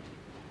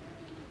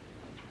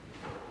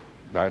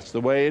 That's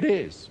the way it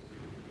is.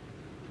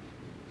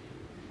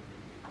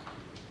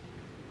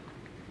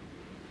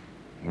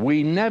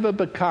 We never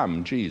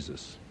become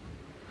Jesus.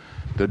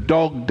 The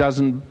dog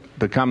doesn't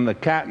become the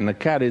cat, and the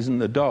cat isn't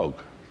the dog.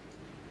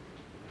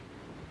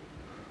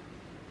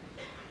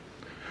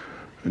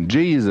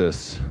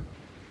 Jesus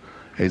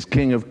is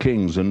King of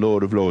Kings and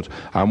Lord of Lords.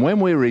 And when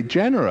we're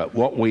regenerate,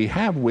 what we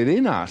have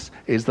within us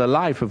is the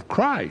life of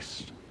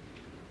Christ.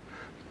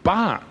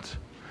 But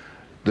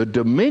the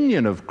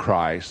dominion of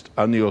Christ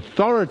and the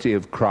authority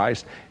of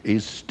Christ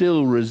is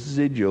still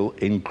residual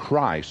in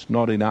Christ,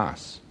 not in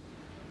us.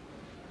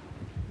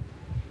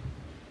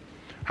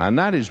 And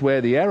that is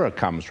where the error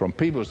comes from.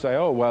 People say,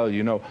 oh, well,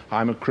 you know,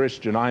 I'm a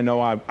Christian. I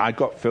know I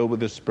got filled with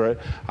the Spirit.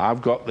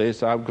 I've got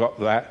this, I've got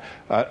that.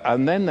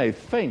 And then they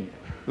think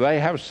they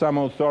have some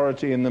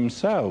authority in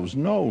themselves.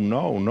 No,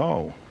 no,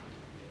 no.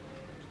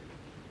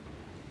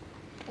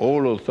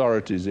 All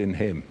authority is in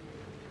him.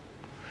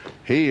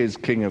 He is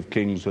King of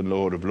Kings and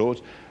Lord of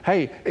Lords.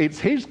 Hey, it's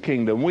his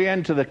kingdom. We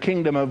enter the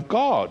kingdom of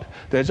God.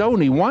 There's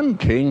only one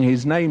king.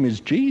 His name is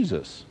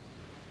Jesus.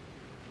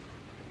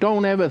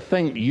 Don't ever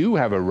think you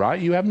have a right.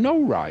 You have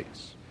no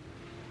rights.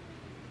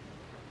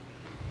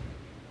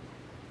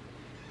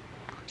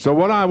 So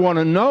what I want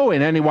to know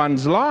in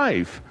anyone's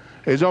life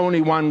is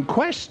only one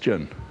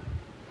question.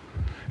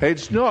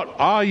 It's not,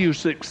 are you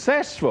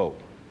successful?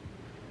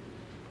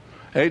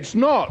 It's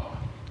not,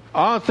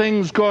 are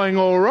things going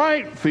all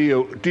right for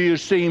you? Do you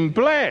seem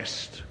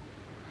blessed?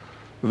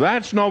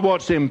 That's not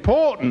what's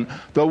important.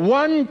 The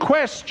one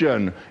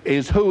question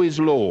is, who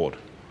is Lord?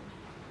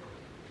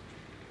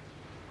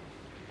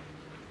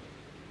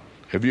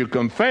 If you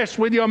confess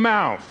with your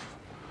mouth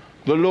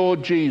the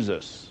Lord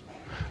Jesus,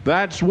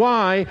 that's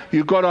why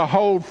you've got to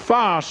hold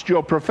fast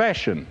your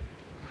profession.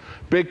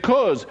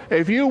 Because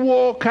if you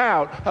walk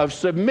out of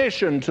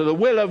submission to the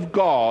will of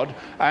God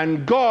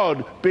and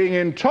God being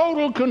in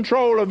total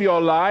control of your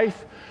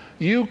life,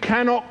 you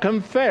cannot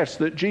confess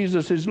that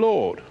Jesus is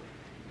Lord.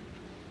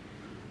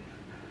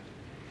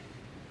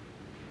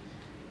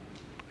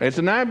 It's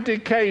an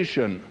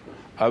abdication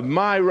of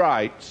my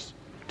rights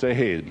to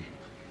Him.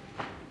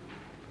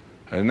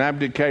 An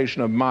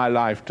abdication of my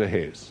life to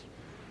His.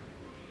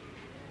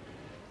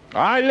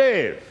 I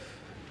live.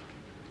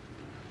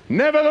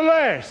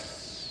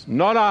 Nevertheless,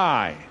 not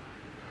I,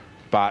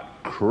 but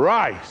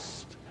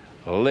Christ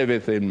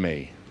liveth in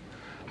me.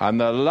 And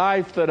the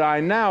life that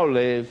I now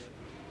live,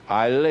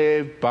 I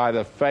live by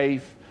the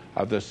faith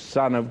of the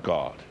Son of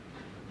God.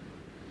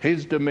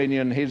 His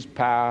dominion, His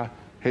power,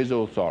 His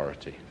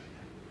authority.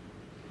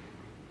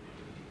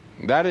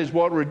 That is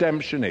what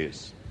redemption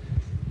is.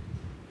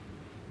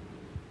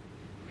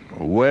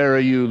 Where are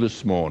you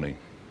this morning?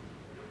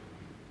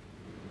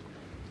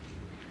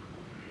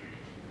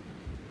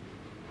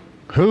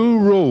 Who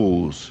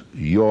rules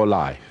your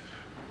life?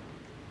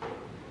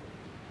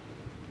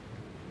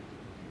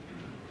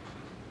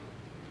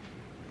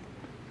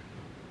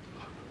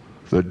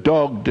 The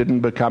dog didn't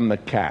become the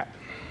cat,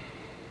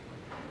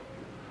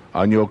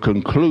 and your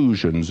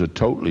conclusions are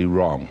totally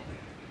wrong.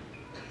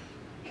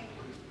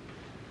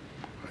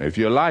 If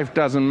your life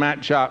doesn't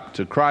match up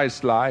to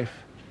Christ's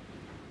life,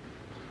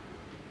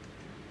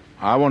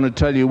 I want to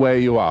tell you where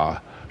you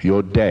are.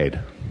 You're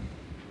dead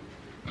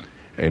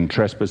in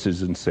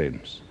trespasses and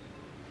sins.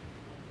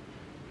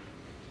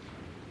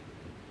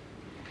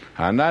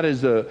 And that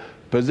is the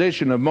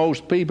position of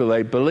most people.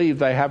 They believe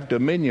they have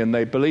dominion,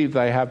 they believe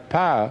they have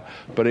power,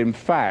 but in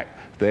fact,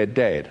 they're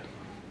dead.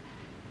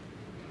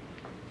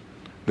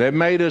 They've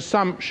made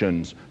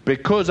assumptions.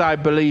 Because I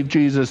believe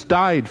Jesus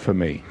died for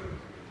me.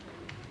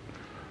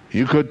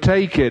 You could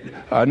take it,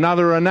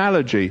 another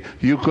analogy.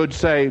 You could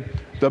say,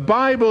 the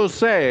Bible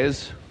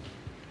says,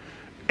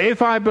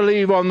 if I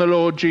believe on the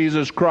Lord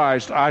Jesus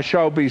Christ, I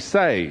shall be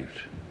saved.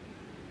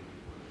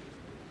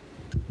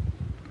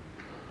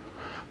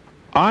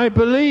 I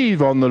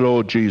believe on the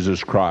Lord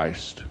Jesus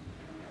Christ.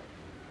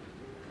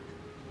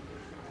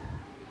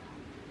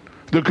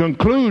 The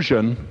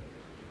conclusion,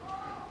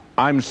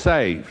 I'm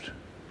saved.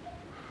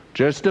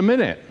 Just a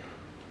minute.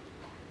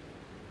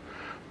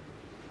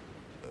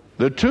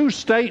 The two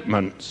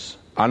statements,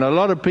 and a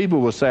lot of people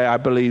will say, I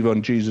believe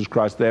on Jesus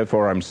Christ,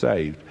 therefore I'm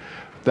saved.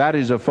 That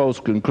is a false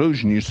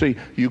conclusion. You see,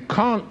 you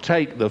can't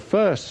take the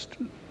first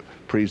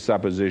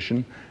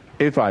presupposition,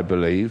 if I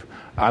believe,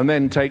 and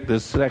then take the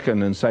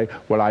second and say,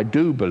 well, I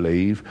do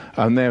believe,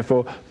 and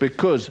therefore,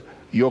 because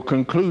your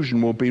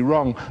conclusion will be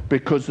wrong,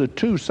 because the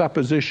two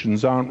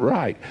suppositions aren't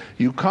right.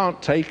 You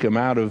can't take them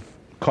out of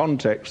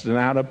context and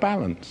out of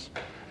balance.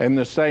 In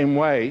the same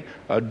way,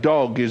 a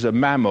dog is a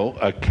mammal,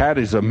 a cat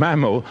is a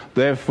mammal,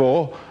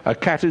 therefore a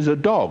cat is a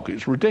dog.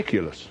 It's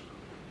ridiculous.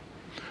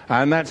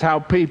 And that's how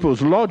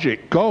people's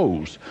logic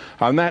goes.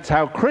 And that's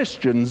how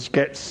Christians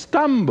get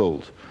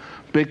stumbled.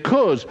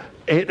 Because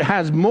it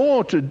has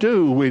more to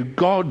do with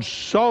God's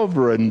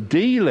sovereign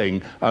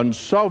dealing and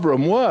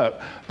sovereign work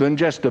than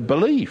just a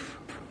belief.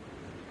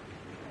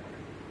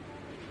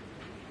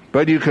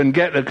 But you can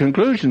get the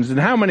conclusions. And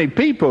how many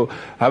people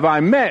have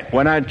I met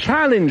when I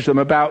challenge them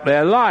about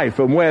their life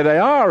and where they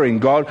are in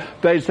God?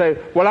 They say,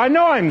 well, I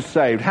know I'm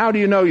saved. How do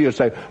you know you're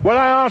saved? Well,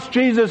 I asked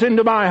Jesus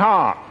into my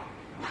heart.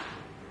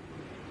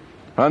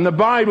 And the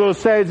Bible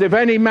says, if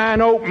any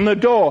man open the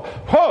door,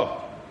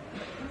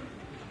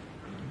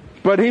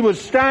 but he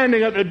was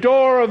standing at the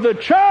door of the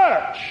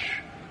church,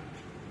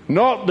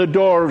 not the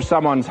door of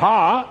someone's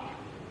heart.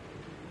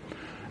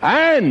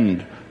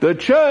 And the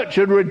church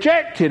had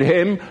rejected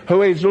him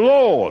who is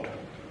Lord.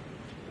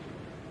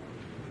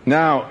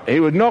 Now, he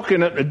was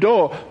knocking at the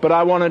door, but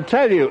I want to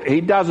tell you, he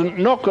doesn't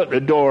knock at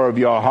the door of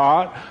your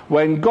heart.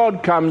 When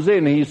God comes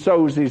in, he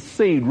sows his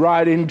seed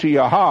right into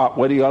your heart,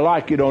 whether you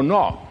like it or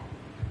not.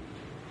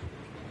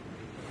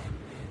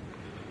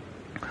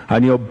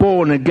 And you're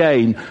born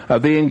again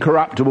of the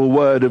incorruptible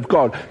word of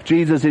God.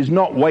 Jesus is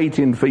not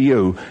waiting for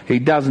you. He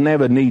doesn't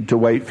ever need to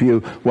wait for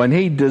you. When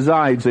he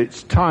decides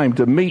it's time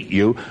to meet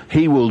you,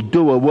 he will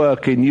do a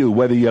work in you,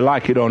 whether you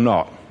like it or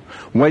not.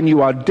 When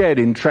you are dead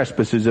in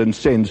trespasses and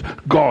sins,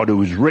 God,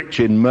 who is rich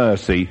in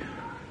mercy,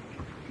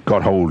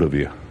 got hold of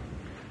you.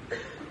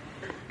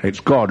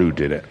 It's God who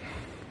did it.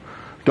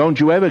 Don't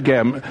you ever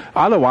get...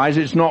 Otherwise,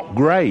 it's not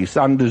grace,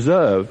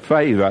 undeserved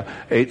favor.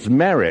 It's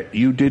merit.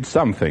 You did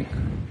something.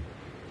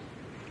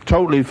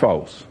 Totally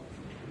false.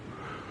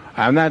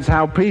 And that's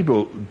how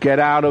people get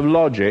out of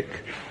logic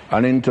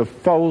and into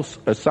false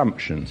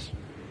assumptions.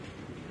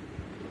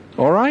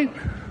 All right?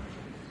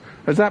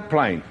 Is that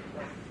plain?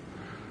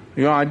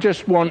 You know, I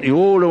just want you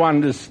all to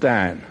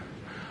understand.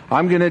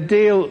 I'm going to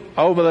deal,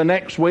 over the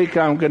next week,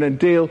 I'm going to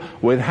deal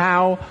with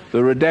how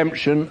the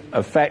redemption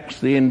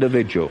affects the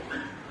individual.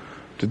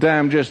 Today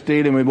I'm just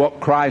dealing with what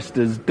Christ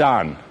has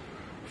done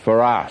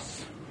for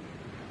us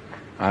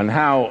and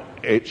how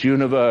it's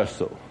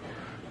universal.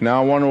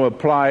 Now I want to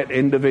apply it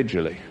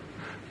individually,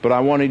 but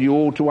I wanted you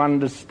all to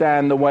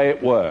understand the way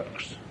it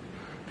works.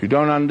 If you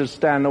don't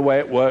understand the way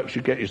it works,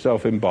 you get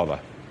yourself in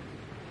bother.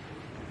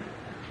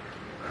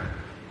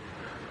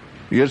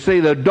 You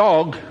see, the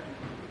dog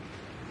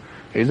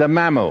is a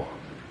mammal.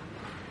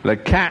 The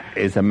cat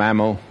is a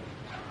mammal,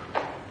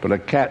 but a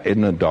cat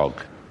isn't a dog.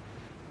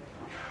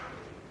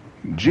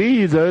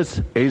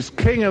 Jesus is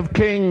King of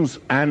Kings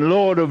and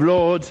Lord of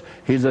Lords.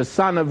 He's a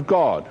Son of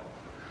God.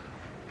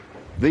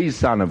 The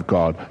Son of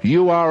God.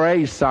 You are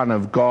a Son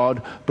of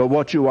God, but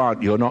what you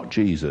aren't, you're not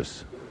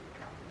Jesus.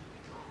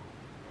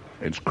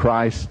 It's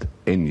Christ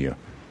in you,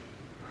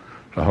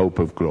 the hope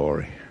of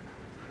glory.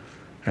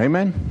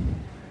 Amen?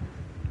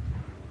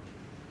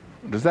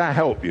 Does that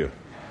help you?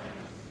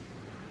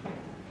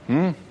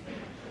 Does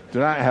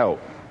that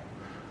help?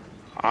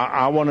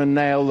 I want to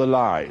nail the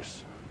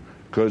lies,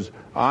 because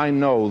I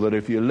know that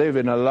if you live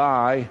in a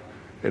lie,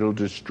 it'll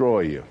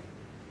destroy you.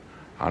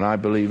 And I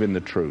believe in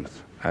the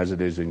truth, as it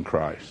is in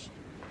Christ.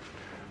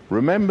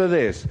 Remember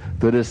this,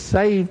 that a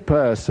saved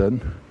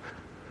person,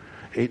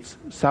 it's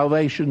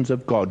salvation's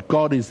of God.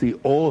 God is the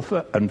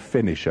author and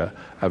finisher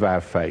of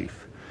our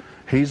faith.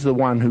 He's the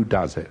one who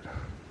does it.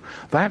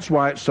 That's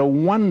why it's so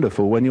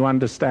wonderful when you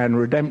understand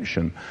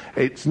redemption.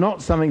 It's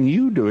not something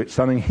you do, it's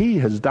something He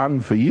has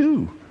done for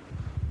you.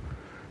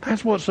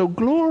 That's what's so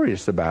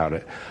glorious about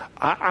it.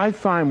 I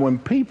find when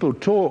people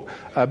talk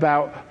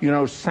about,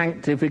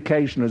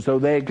 sanctification as though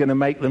they're going to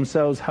make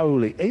themselves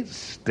holy, it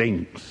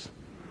stinks.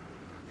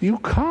 You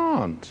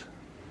can't.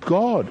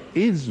 God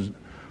is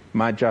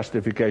my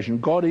justification.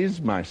 God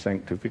is my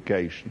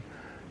sanctification.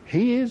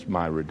 He is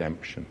my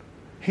redemption.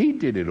 He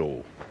did it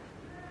all.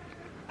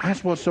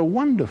 That's what's so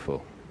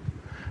wonderful.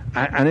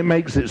 And it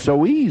makes it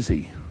so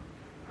easy.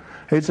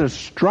 It's a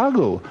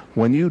struggle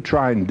when you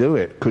try and do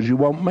it, because you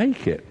won't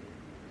make it.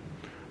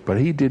 But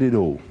He did it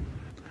all.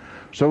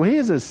 So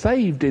here's a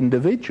saved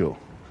individual,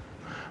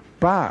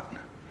 but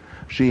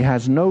she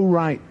has no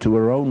right to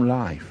her own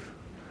life.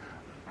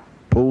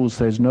 Paul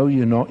says, no,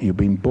 you're not. You've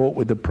been bought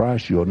with a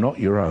price. You're not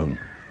your own.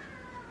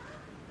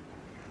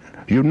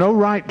 You've no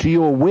right to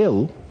your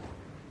will.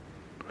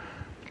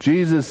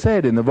 Jesus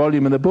said in the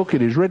volume of the book,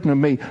 it is written of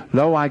me,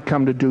 lo, I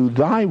come to do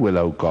thy will,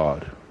 O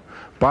God,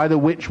 by the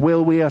which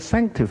will we are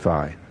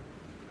sanctified.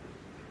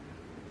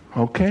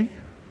 Okay?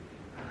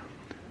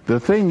 The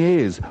thing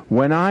is,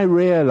 when I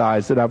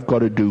realize that I've got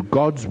to do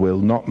God's will,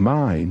 not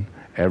mine,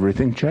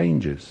 everything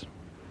changes.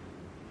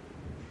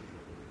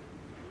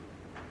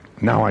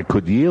 Now I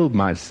could yield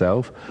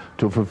myself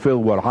to fulfill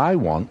what I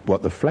want,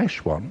 what the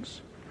flesh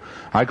wants.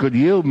 I could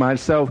yield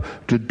myself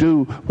to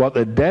do what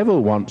the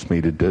devil wants me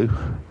to do.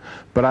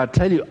 But I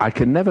tell you, I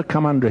can never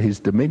come under his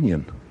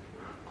dominion.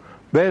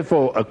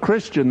 Therefore, a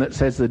Christian that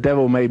says the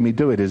devil made me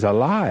do it is a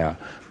liar,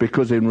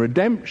 because in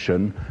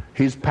redemption,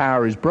 his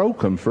power is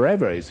broken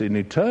forever. It's an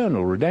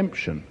eternal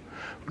redemption.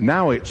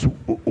 Now it's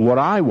what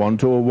I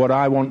want or what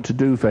I want to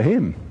do for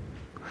him.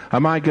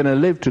 Am I going to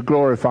live to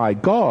glorify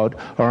God,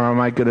 or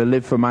am I going to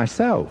live for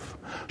myself?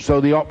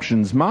 So the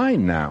option's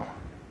mine now.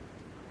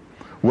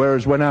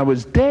 Whereas when I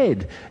was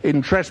dead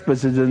in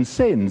trespasses and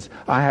sins,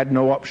 I had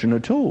no option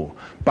at all.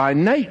 By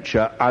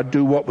nature, I'd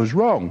do what was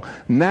wrong.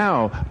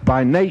 Now,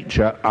 by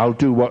nature, I'll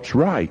do what's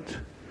right.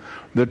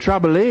 The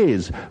trouble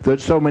is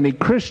that so many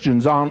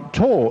Christians aren't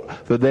taught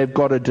that they've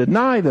got to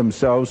deny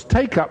themselves,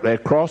 take up their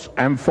cross,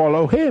 and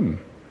follow Him.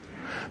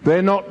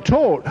 They're not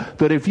taught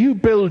that if you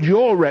build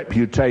your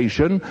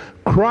reputation,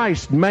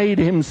 Christ made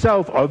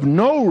Himself of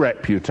no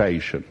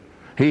reputation.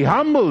 He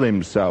humbled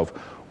Himself.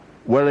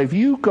 Well, if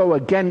you go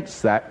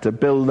against that to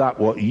build up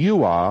what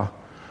you are,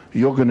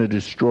 you're going to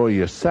destroy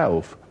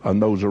yourself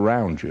and those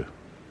around you.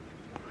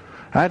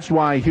 That's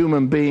why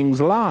human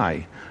beings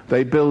lie.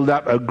 They build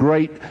up a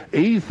great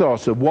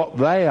ethos of what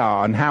they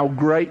are and how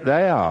great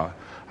they are.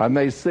 And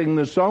they sing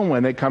the song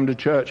when they come to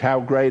church,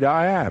 how great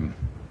I am.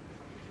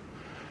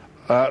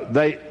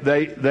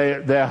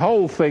 Their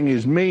whole thing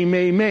is me,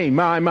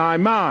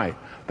 my.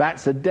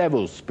 That's the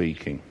devil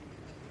speaking.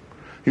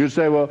 You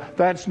say, well,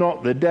 that's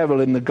not the devil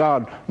in the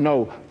garden.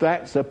 No,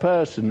 that's a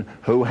person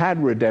who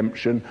had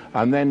redemption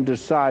and then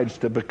decides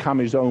to become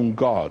his own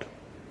God.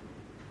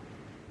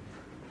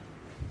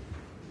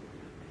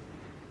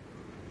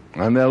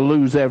 And they'll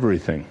lose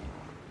everything.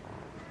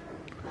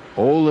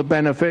 All the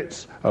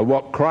benefits of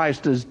what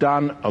Christ has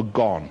done are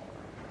gone.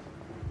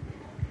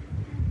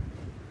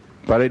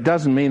 But it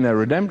doesn't mean their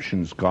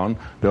redemption's gone.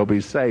 They'll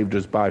be saved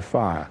as by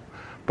fire.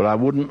 But I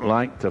wouldn't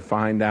like to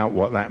find out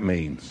what that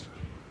means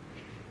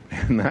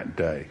in that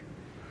day.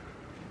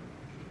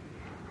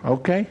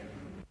 Okay?